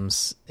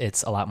Williams,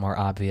 it's a lot more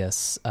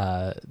obvious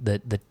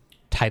the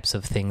types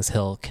of things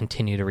he'll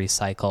continue to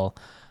recycle.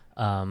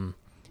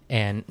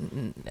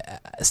 And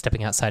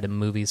stepping outside of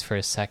movies for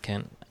a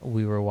second,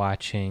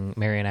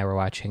 Mary and I were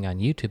watching on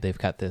YouTube, they've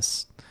got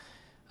this,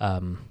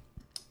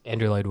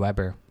 Andrew Lloyd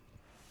Webber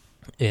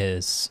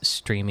is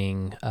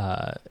streaming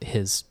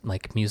his,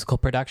 like, musical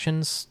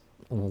productions,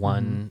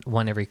 one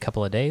every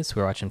couple of days.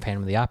 We were watching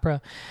Phantom of the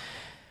Opera.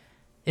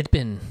 It'd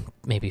been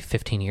maybe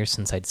 15 years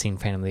since I'd seen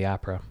Phantom of the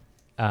Opera.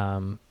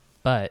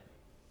 But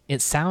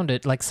it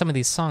sounded like some of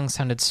these songs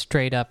sounded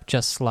straight up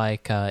just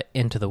like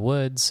Into the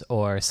Woods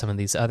or some of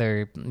these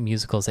other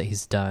musicals that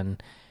he's done.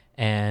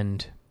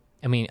 And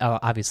I mean,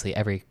 obviously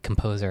every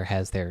composer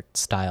has their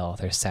style,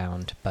 their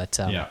sound, but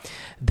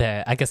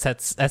I guess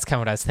that's kind of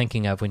what I was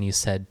thinking of when you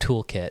said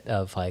toolkit,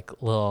 of like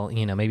little,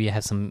 maybe you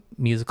have some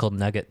musical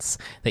nuggets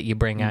that you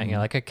bring out and you're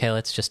like, okay,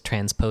 let's just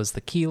transpose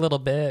the key a little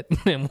bit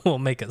and we'll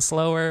make it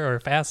slower or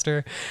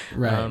faster.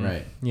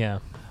 Right. Yeah.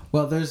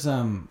 Well, there's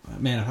man,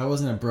 if I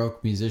wasn't a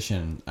broke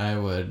musician, I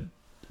would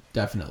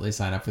definitely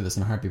sign up for this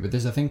in a heartbeat. But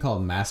there's a thing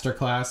called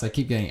Masterclass. I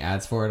keep getting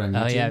ads for it on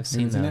YouTube. Oh yeah, I've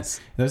seen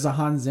those. There's a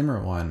Hans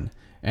Zimmer one.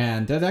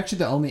 And they're actually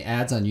the only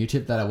ads on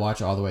YouTube that I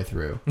watch all the way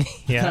through.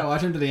 I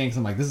watch them to the end because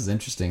I'm like, this is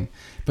interesting.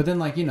 But then,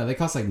 like, they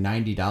cost like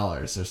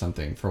 $90 or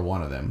something for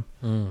one of them.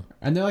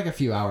 And they're like a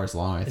few hours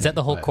long, I think. Is that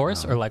the whole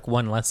course or like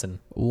one lesson?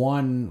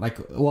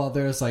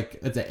 There's like,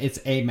 it's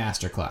a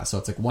master class. So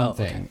it's like one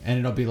thing. Okay. And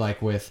it'll be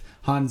like with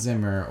Hans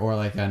Zimmer or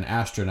like an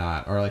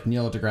astronaut or like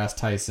Neil deGrasse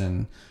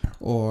Tyson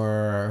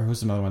or who's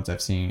some other ones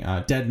I've seen?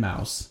 Dead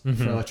Mouse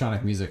for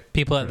electronic music.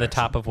 People at the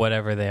top of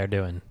whatever they are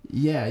doing.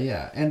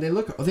 Yeah. And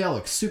they all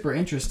look super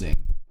interesting.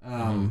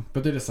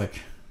 But they're just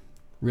like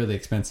really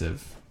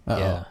expensive.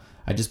 Yeah.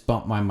 I just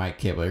bumped my mic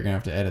cable. You're going to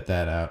have to edit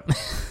that out.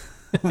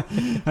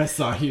 I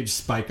saw a huge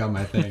spike on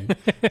my thing.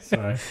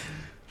 Sorry.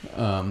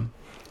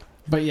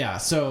 But yeah,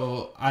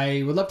 so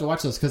I would love to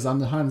watch those because on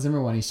the Hans Zimmer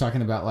one, he's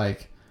talking about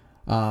like,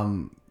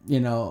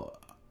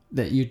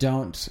 that you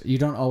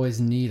don't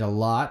always need a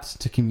lot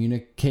to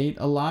communicate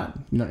a lot.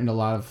 You don't need a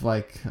lot of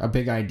like a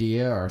big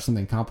idea or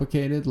something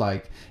complicated.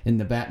 Like in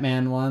the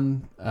Batman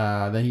one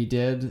that he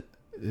did,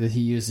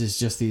 he uses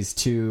just these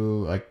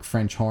two like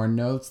French horn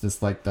notes.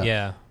 This like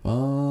the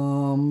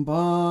bum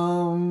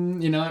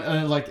bum.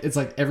 Like it's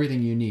like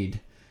everything you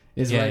need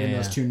is right in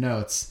those two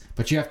notes.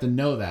 But you have to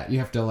know that. You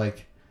have to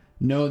like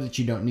know that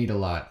you don't need a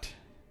lot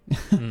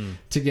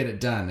to get it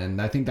done. And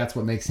I think that's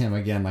what makes him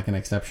again like an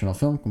exceptional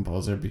film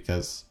composer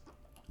because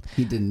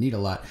he didn't need a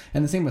lot.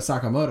 And the same with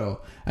Sakamoto.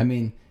 I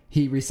mean,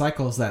 he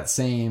recycles that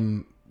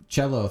same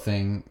cello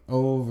thing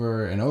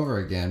over and over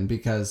again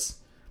because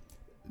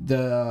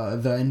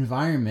the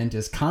environment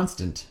is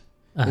constant.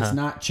 It's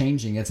not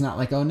changing. It's not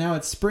like, oh, now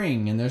it's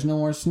spring and there's no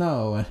more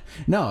snow.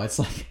 No, it's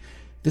like,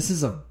 this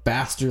is a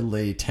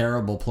bastardly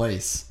terrible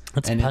place.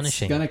 It's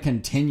punishing. It's going to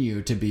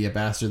continue to be a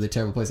bastardly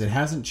terrible place. It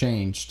hasn't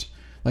changed.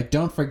 Like,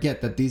 don't forget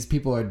that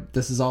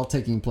this is all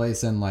taking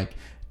place in like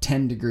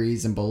 10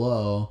 degrees and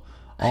below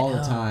all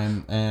the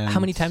time. And how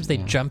many times they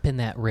jump in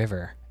that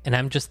river? And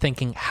I'm just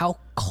thinking, how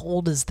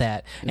cold is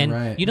that?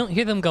 And you don't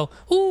hear them go,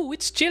 "Ooh,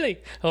 it's chilly,"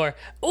 or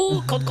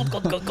 "Ooh, cold."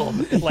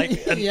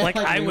 Like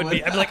I would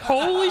be. I'd be like,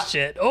 "Holy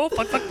shit! Oh,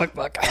 fuck."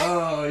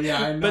 Oh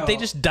yeah, I know. But they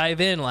just dive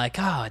in like,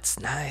 "Oh, it's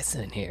nice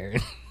in here."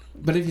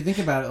 But if you think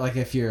about it, like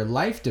if your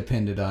life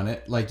depended on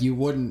it, like you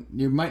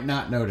might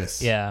not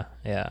notice. Yeah.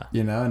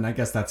 And I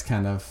guess that's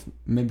kind of,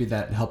 maybe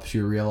that helps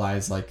you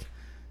realize, like,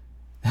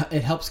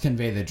 it helps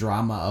convey the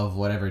drama of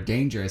whatever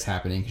danger is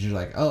happening, because you're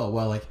like, oh,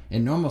 well, like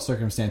in normal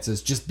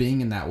circumstances, just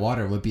being in that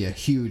water would be a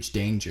huge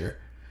danger.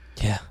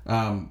 Yeah.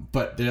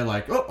 But they're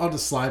like, oh, I'll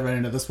just slide right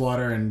into this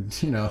water, and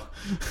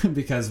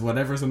because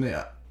whatever's in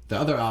the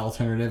other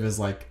alternative is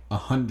like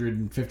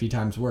 150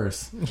 times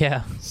worse.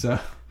 Yeah. So,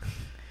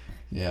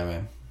 yeah,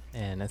 man.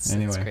 And it's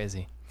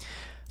crazy.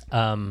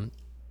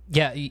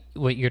 Yeah,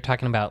 what you're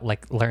talking about,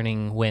 like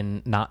learning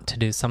when not to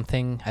do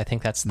something, I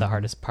think that's the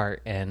hardest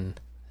part, and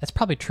that's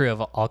probably true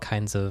of all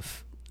kinds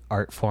of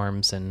art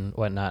forms and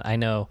whatnot. I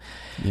know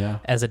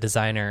as a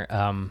designer,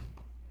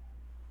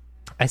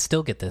 I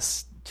still get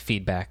this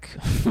feedback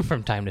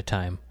from time to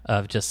time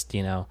of just,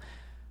 give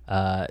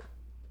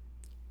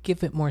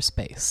it more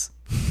space.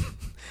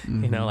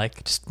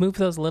 Like just move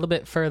those a little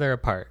bit further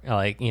apart.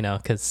 Like,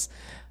 because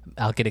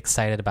I'll get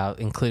excited about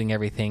including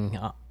everything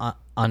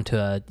onto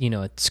a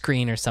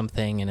screen or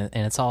something, and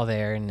it's all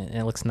there and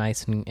it looks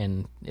nice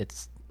and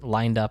it's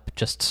lined up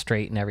just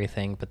straight and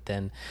everything. But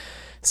then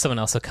someone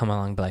else will come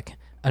along and be like,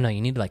 oh no,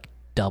 you need to like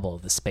double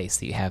the space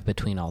that you have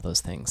between all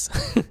those things.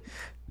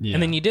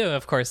 And then you do,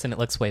 of course, and it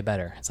looks way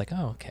better. It's like,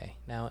 oh, okay,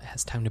 now it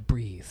has time to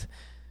breathe.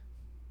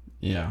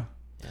 Yeah.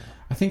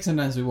 I think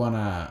sometimes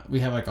we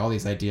have like all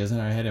these ideas in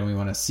our head and we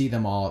want to see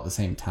them all at the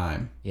same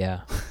time. Yeah.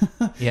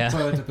 So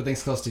I like to put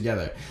things close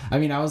together. I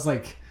mean, I was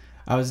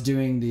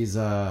doing these,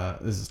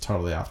 this is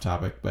totally off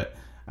topic, but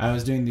I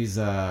was doing these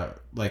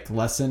like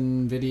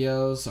lesson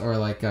videos, or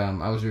like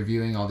I was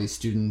reviewing all these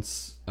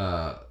students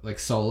like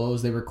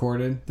solos they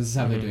recorded. This is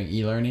how they're doing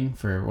e-learning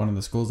for one of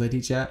the schools they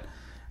teach at.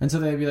 And so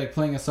they'd be like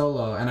playing a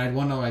solo, and I'd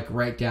want to like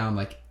write down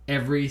like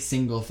every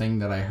single thing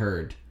that I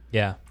heard.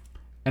 Yeah.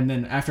 And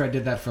then after I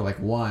did that for like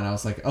one, I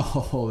was like,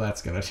 oh,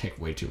 that's going to take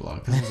way too long,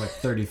 because there's like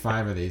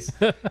 35 of these.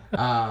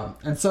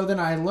 And so then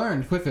I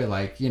learned quickly,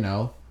 like,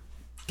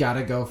 got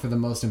to go for the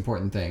most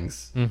important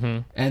things.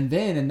 And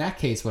then in that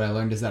case, what I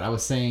learned is that I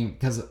was saying,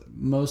 because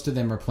most of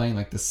them are playing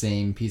like the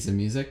same piece of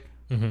music,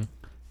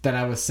 that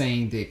I was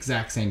saying the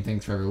exact same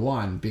things for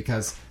everyone,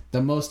 because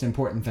the most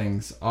important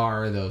things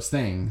are those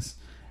things.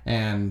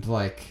 And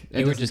like,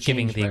 you were just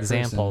giving the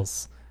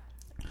examples.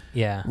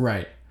 Yeah.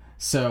 Right.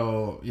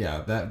 So,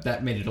 yeah,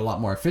 that made it a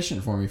lot more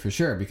efficient for me, for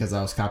sure, because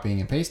I was copying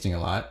and pasting a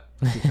lot.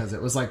 because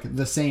it was like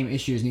the same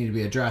issues need to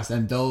be addressed,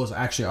 and those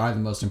actually are the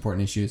most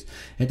important issues.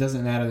 It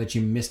doesn't matter that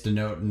you missed a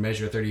note in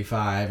measure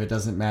 35. It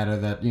doesn't matter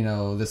that, you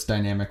know, this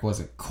dynamic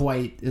wasn't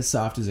quite as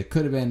soft as it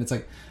could have been. It's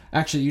like,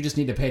 actually, you just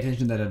need to pay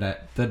attention to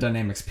the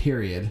dynamics,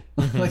 period.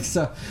 Like,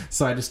 so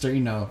I just, you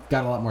know,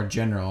 got a lot more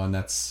general, and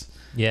that's,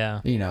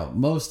 Yeah. you know,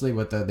 mostly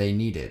what they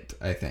needed,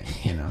 I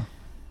think, you know.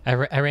 I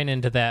ran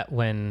into that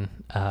when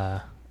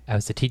I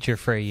was a teacher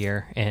for a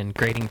year and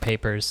grading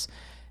papers,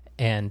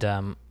 and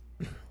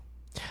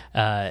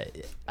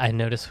I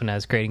noticed when I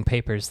was grading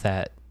papers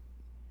that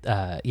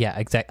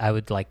I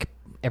would, like,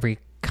 every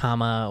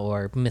comma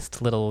or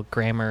missed little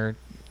grammar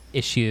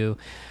issue,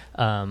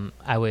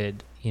 I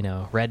would, you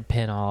know, red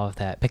pen all of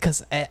that,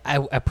 because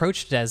I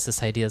approached it as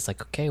this idea is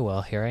like, okay,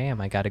 well, here I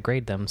am, I gotta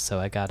grade them, so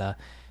I gotta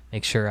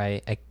make sure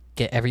I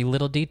get every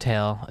little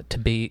detail to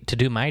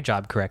do my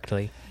job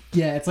correctly.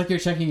 Yeah, it's like you're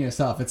checking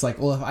yourself. It's like,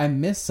 well, if I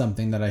missed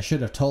something that I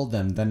should have told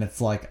them, then it's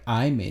like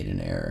I made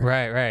an error.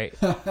 Right.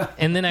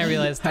 And then I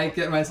realized, I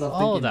get myself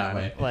thinking hold that on,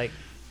 way. like,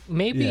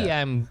 maybe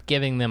I'm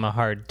giving them a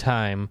hard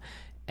time,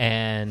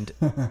 and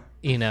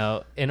you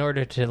know, in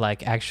order to,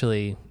 like,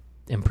 actually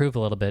improve a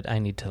little bit, I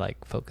need to,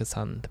 like, focus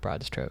on the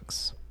broad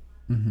strokes.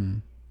 Mm-hmm.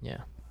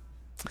 Yeah.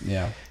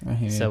 I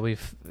hear you. So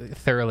we've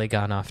thoroughly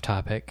gone off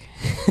topic.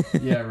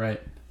 Yeah,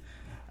 right.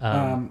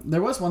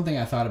 There was one thing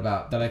I thought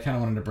about that I kind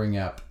of wanted to bring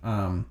up,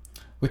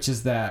 which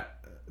is that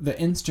the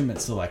instrument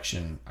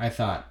selection, I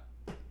thought,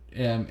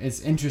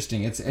 is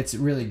interesting. It's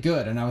really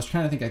good, and I was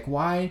trying to think, like,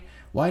 why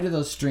do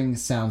those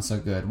strings sound so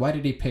good? Why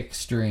did he pick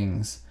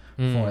strings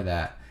for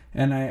that?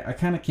 And I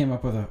kind of came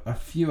up with a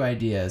few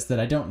ideas that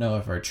I don't know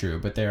if are true,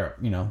 but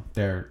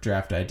they're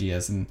draft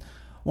ideas. And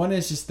one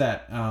is just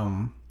that,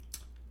 I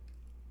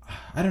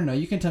don't know,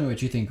 you can tell me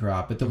what you think,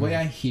 Rob, but the way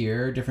I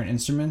hear different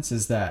instruments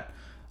is that,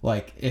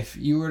 like, if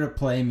you were to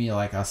play me,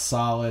 like, a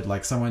solid,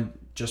 like, someone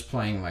just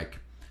playing, like,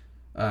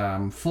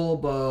 full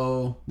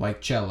bow,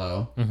 like,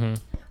 cello,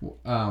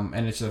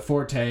 and it's a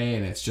forte,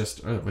 and it's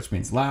just, which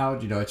means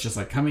loud, you know, it's just,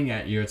 like, coming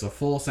at you, it's a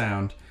full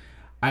sound.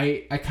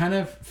 I kind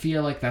of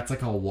feel like that's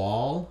like a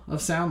wall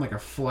of sound, like a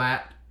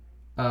flat,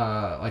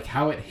 like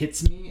how it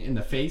hits me in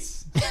the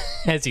face.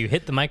 As you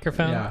hit the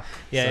microphone?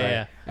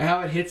 Yeah. And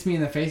how it hits me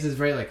in the face is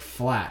very, like,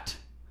 flat.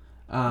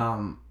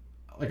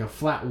 Like a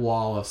flat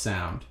wall of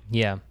sound.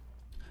 Yeah.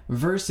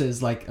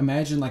 Versus, like,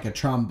 imagine, like, a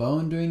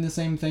trombone doing the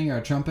same thing, or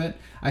a trumpet.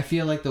 I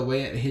feel like the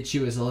way it hits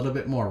you is a little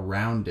bit more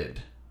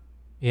rounded.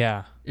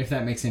 Yeah. If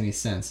that makes any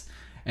sense.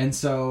 And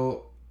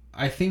so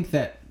I think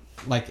that,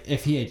 like,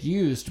 if he had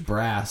used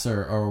brass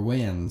or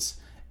winds,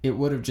 it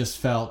would have just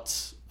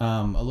felt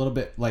a little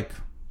bit, like,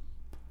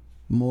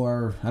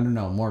 more, I don't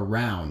know, more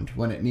round,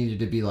 when it needed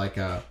to be like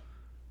I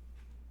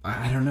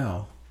don't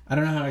know how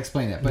to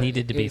explain it, but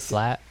needed to be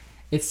flat.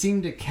 It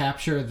seemed to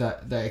capture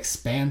the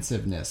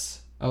expansiveness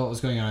of what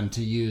was going on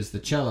to use the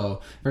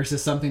cello,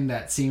 versus something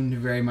that seemed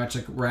very much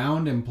like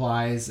round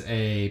implies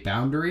a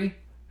boundary,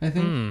 I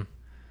think,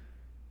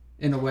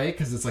 in a way,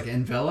 because it's, like,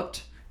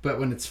 enveloped. But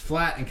when it's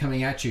flat and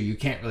coming at you, you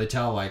can't really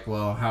tell, like,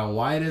 well, how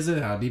wide is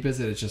it? How deep is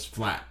it? It's just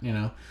flat, you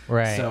know?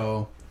 Right.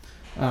 So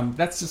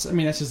that's just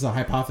a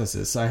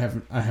hypothesis. I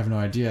have no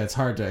idea. It's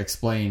hard to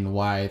explain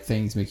why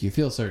things make you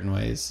feel certain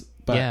ways.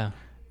 But yeah.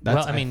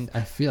 That's, well, I mean,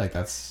 I feel like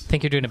that's... I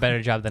think you're doing a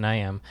better job than I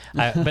am.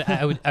 But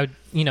I would,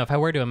 you know, if I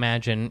were to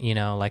imagine, you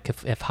know, like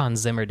if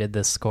Hans Zimmer did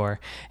this score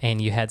and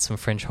you had some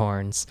French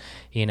horns,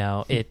 you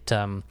know, it,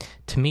 to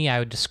me, I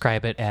would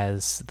describe it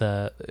as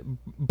the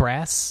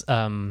brass,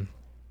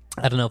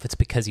 I don't know if it's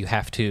because you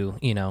have to,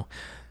 you know,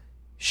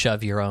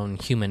 shove your own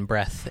human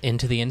breath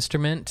into the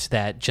instrument,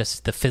 that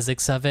just the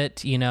physics of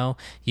it, you know,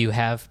 you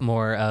have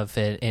more of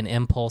an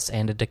impulse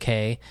and a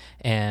decay,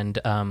 and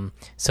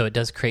so it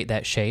does create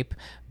that shape.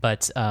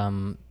 But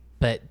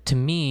to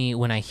me,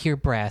 when I hear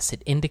brass,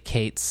 it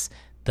indicates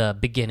the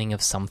beginning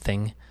of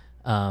something,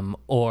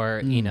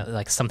 or you know,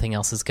 like something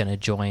else is going to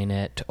join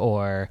it,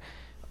 or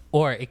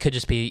it could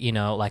just be, you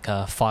know, like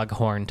a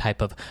foghorn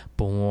type of,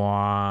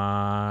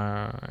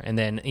 and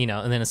then, you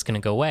know, and then it's going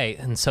to go away.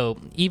 And so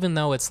even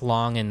though it's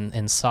long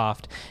and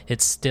soft,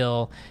 it's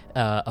still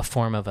a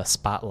form of a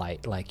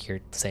spotlight, like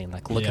you're saying,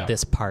 like, look at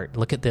this part,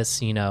 look at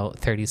this, you know,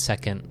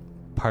 30-second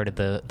part of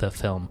the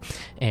film.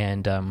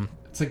 And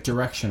it's like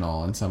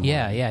directional in some way.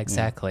 Yeah,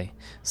 exactly. Yeah.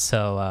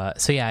 So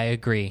I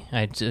agree.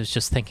 I was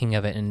just thinking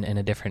of it in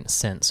a different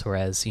sense,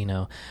 whereas, you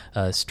know,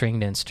 a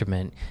stringed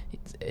instrument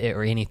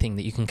or anything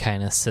that you can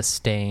kind of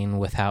sustain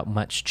without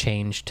much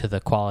change to the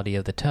quality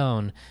of the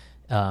tone,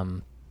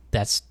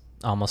 that's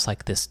almost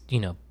like this, you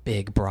know,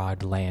 big,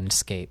 broad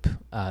landscape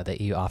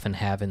that you often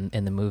have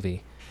in the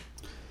movie.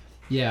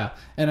 Yeah.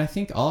 And I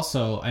think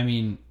also, I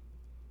mean,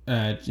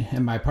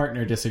 and my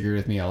partner disagreed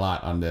with me a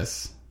lot on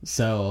this.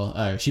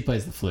 So she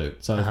plays the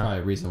flute, so that's probably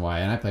a reason why.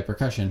 And I play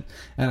percussion,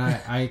 and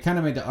I kind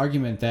of made the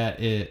argument that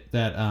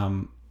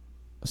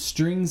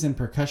strings and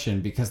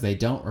percussion, because they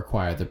don't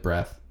require the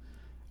breath,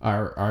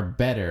 are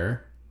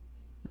better.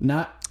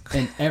 Not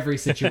in every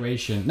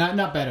situation.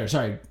 not better.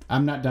 Sorry,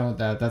 I'm not done with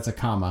that. That's a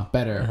comma.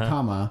 Better,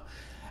 comma.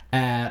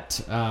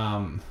 at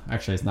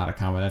actually it's not a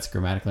comma, that's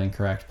grammatically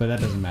incorrect, but that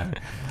doesn't matter.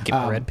 Give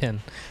a red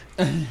pen.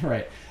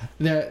 Right.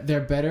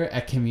 They're better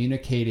at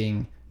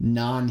communicating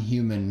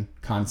non-human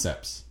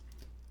concepts.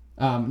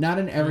 Not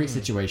in every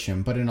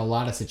situation, but in a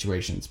lot of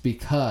situations,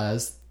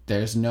 because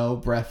there's no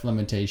breath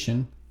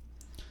limitation.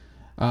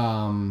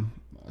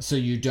 So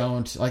you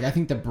don't, like, I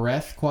think the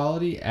breath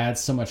quality adds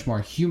so much more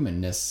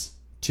humanness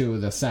to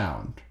the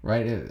sound,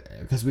 right?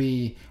 Because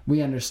we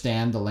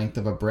understand the length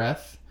of a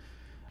breath.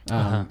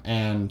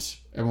 And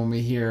when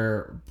we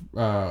hear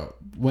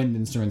wind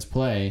instruments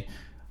play,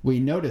 we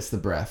notice the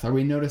breath, or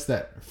we notice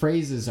that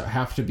phrases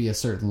have to be a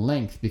certain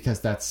length because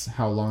that's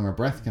how long a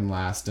breath can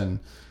last. And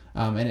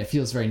it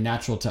feels very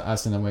natural to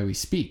us in the way we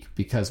speak,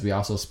 because we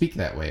also speak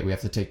that way. We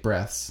have to take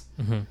breaths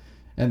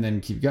and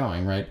then keep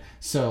going, right?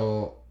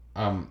 So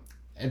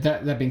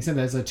that being said,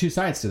 there's two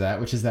sides to that,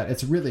 which is that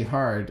it's really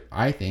hard,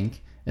 I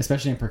think,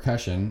 especially in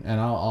percussion, and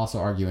I'll also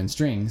argue in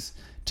strings,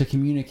 to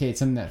communicate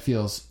something that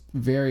feels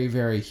very,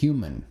 very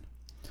human.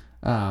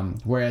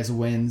 Whereas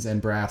winds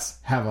and brass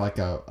have like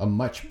a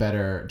much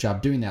better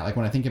job doing that. Like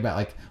when I think about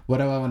like, what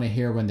do I want to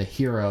hear when the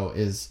hero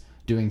is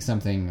doing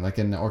something like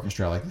in the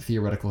orchestra, like the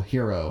theoretical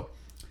hero,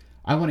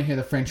 I want to hear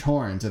the French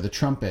horns or the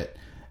trumpet,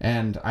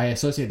 and I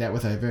associate that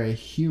with a very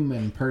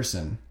human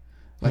person.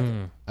 Like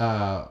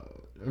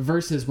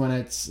versus when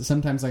it's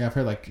sometimes, like I've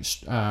heard like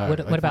what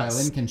about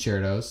violin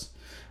concertos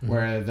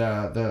where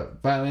the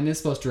violin is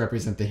supposed to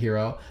represent the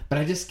hero, but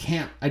I just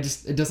can't.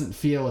 It doesn't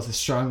feel as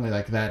strongly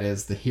like that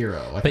is the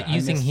hero. Like, but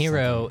using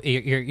hero,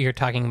 you're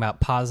talking about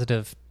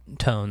positive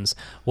tones.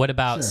 What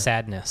about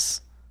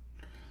sadness?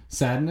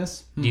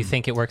 Sadness? Do you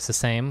think it works the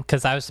same?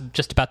 Because I was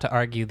just about to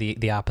argue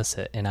the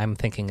opposite, and I'm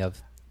thinking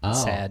of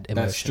sad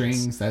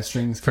emotions. That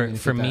strings.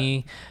 For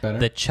me, better?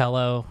 The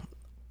cello,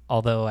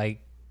 although I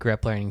grew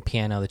up learning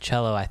piano, the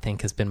cello I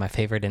think has been my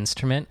favorite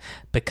instrument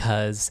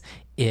because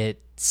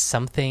it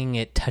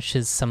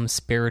touches some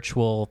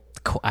spiritual,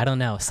 I don't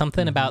know,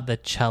 something about the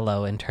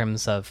cello in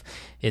terms of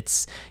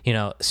its,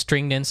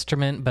 stringed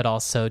instrument, but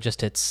also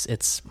just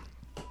its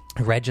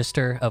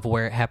register of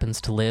where it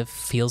happens to live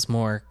feels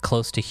more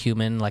close to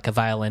human. Like a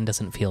violin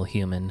doesn't feel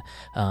human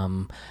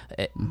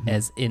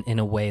as in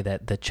a way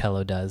that the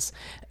cello does,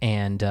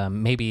 and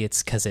maybe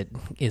it's because it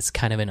is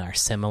kind of in our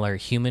similar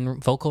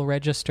human vocal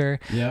register.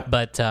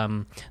 But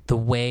the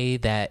way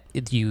that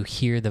you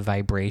hear the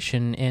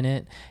vibration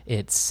in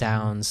it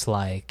sounds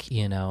like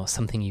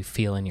something you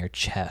feel in your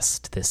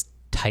chest, this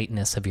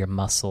tightness of your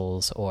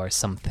muscles or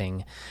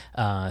something.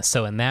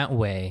 So in that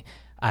way,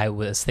 I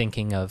was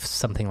thinking of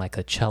something like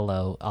a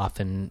cello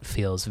often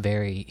feels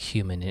very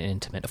human and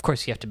intimate. Of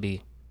course, you have to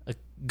be a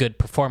good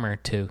performer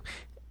to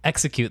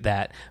execute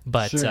that.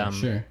 But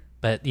sure.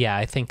 But yeah,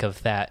 I think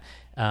of that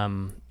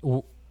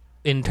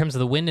in terms of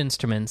the wind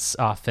instruments.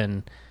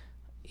 Often,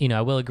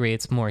 I will agree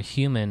it's more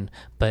human,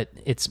 but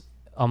it's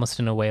almost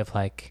in a way of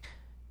like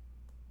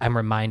I'm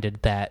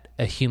reminded that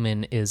a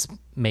human is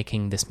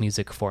making this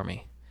music for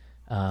me.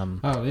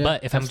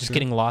 But if I'm just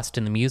getting lost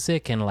in the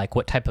music and like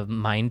what type of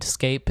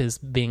mindscape is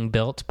being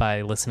built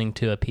by listening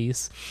to a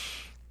piece,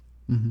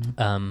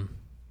 I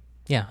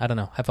don't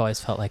know. I've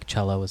always felt like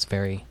cello was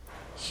very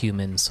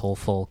human,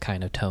 soulful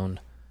kind of tone.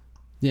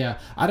 Yeah,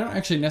 I don't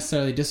actually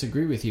necessarily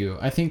disagree with you.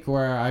 I think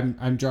where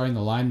I'm drawing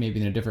the line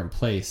maybe in a different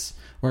place,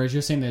 whereas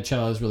you're saying that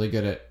cello is really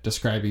good at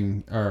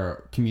describing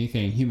or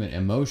communicating human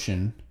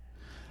emotion,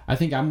 I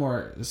think I'm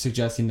more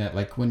suggesting that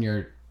like when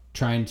you're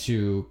trying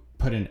to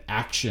put an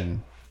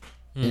action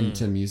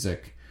into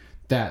music,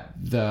 that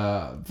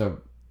the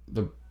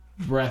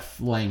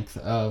breath length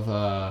of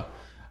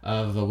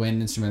the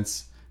wind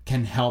instruments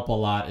can help a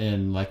lot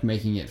in like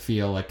making it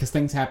feel like, because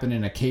things happen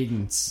in a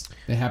cadence,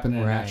 they happen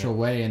in a natural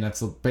way, and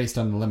that's based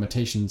on the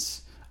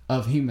limitations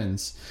of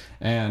humans.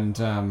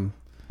 And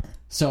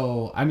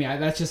so I mean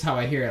that's just how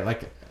I hear it.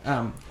 Like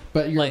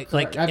but you're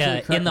like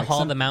in the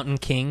Hall of the Mountain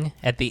King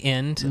at the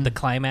end, the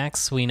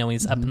climax, we know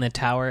he's up in the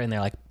tower and they're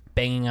like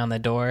banging on the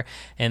door,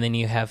 and then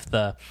you have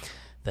the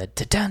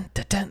da-dun,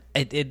 da-dun.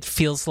 It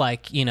feels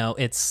like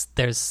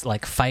there's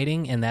like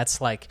fighting, and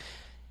that's like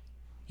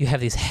you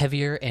have these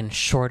heavier and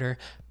shorter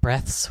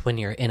breaths when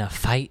you're in a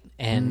fight,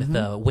 and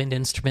the wind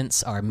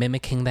instruments are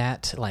mimicking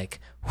that like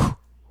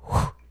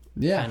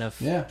kind of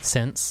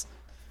sense.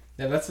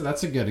 Yeah,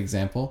 that's a good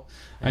example.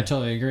 I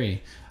totally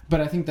agree. But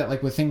I think that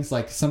like with things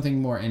like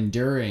something more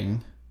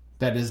enduring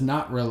that is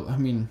not real, I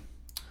mean,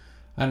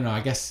 I don't know,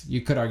 I guess you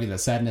could argue that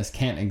sadness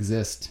can't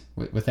exist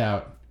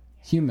without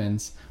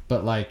humans,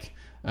 but like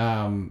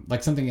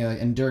something like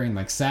enduring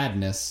like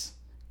sadness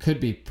could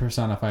be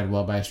personified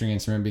well by a string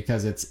instrument,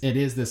 because it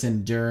is this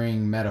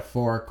enduring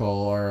metaphorical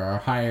or a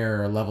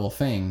higher level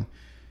thing.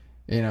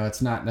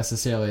 It's not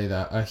necessarily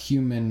a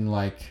human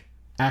like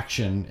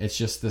action. It's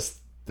just this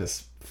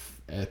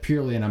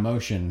purely an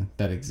emotion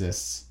that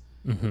exists.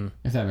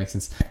 If that makes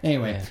sense.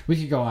 Anyway, we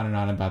could go on and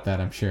on about that,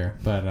 I'm sure,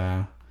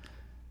 but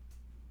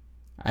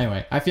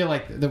Anyway, I feel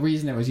like the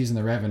reason it was using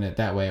the Revenant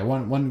that way,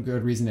 one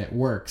good reason it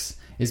works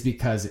is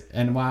because,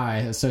 and why I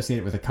associate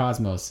it with the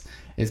cosmos,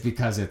 is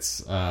because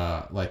it's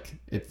like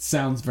it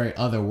sounds very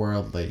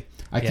otherworldly.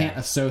 I can't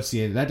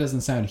associate it. That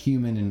doesn't sound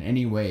human in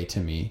any way to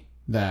me.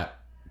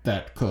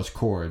 Those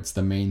chords,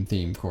 the main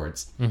theme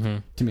chords,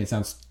 to me it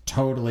sounds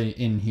totally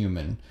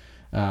inhuman.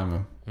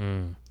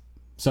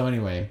 So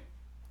anyway,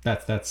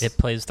 that's it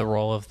plays the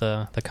role of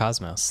the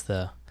cosmos,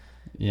 the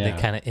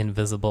kind of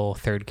invisible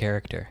third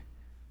character.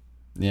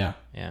 Yeah.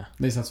 Yeah. At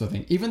least that's what I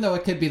think. Even though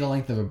it could be the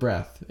length of a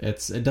breath,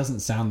 it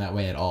doesn't sound that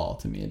way at all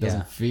to me. It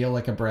doesn't feel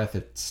like a breath.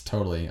 It's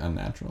totally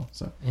unnatural.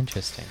 So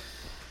interesting.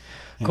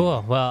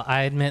 Cool. Well,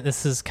 I admit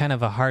this is kind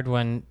of a hard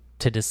one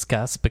to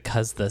discuss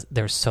because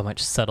there's so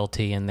much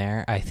subtlety in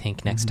there. I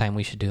think next time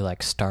we should do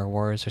like Star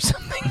Wars or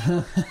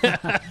something.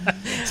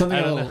 Something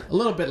a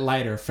little bit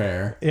lighter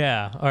fare.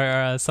 Yeah,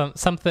 or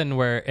something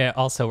where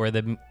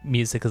the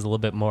music is a little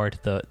bit more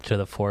to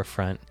the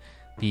forefront.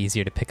 Be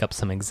easier to pick up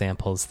some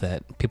examples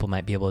that people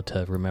might be able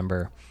to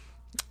remember.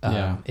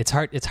 It's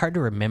hard to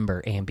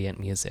remember ambient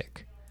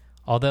music.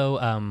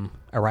 Although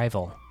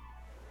Arrival,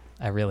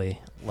 I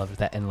really loved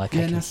that, and like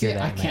I can hear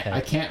that in my head.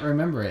 I can't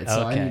remember it,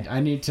 so okay. I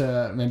need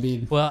to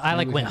maybe. Well,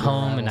 I went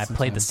home and I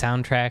played the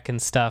soundtrack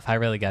and stuff. I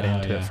really got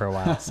into it for a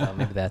while, so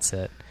maybe that's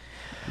it.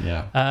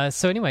 Yeah.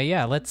 So anyway,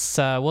 let's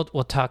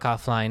we'll talk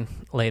offline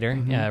later.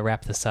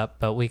 Wrap this up,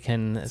 but we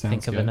can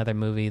think of another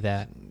movie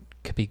that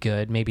could be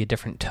good, maybe a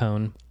different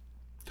tone.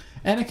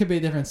 And it could be a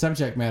different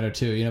subject matter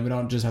too. You know, we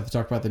don't just have to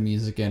talk about the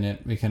music in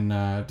it. We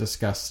can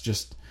discuss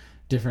just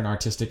different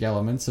artistic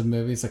elements of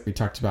movies, like we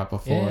talked about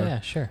before. Yeah,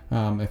 sure.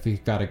 If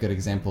we've got a good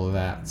example of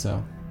that,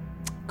 so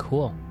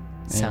cool.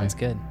 Anyway. Sounds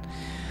good.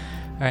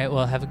 All right.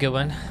 Well, have a good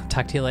one.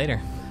 Talk to you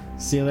later.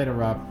 See you later,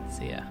 Rob.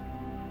 See ya.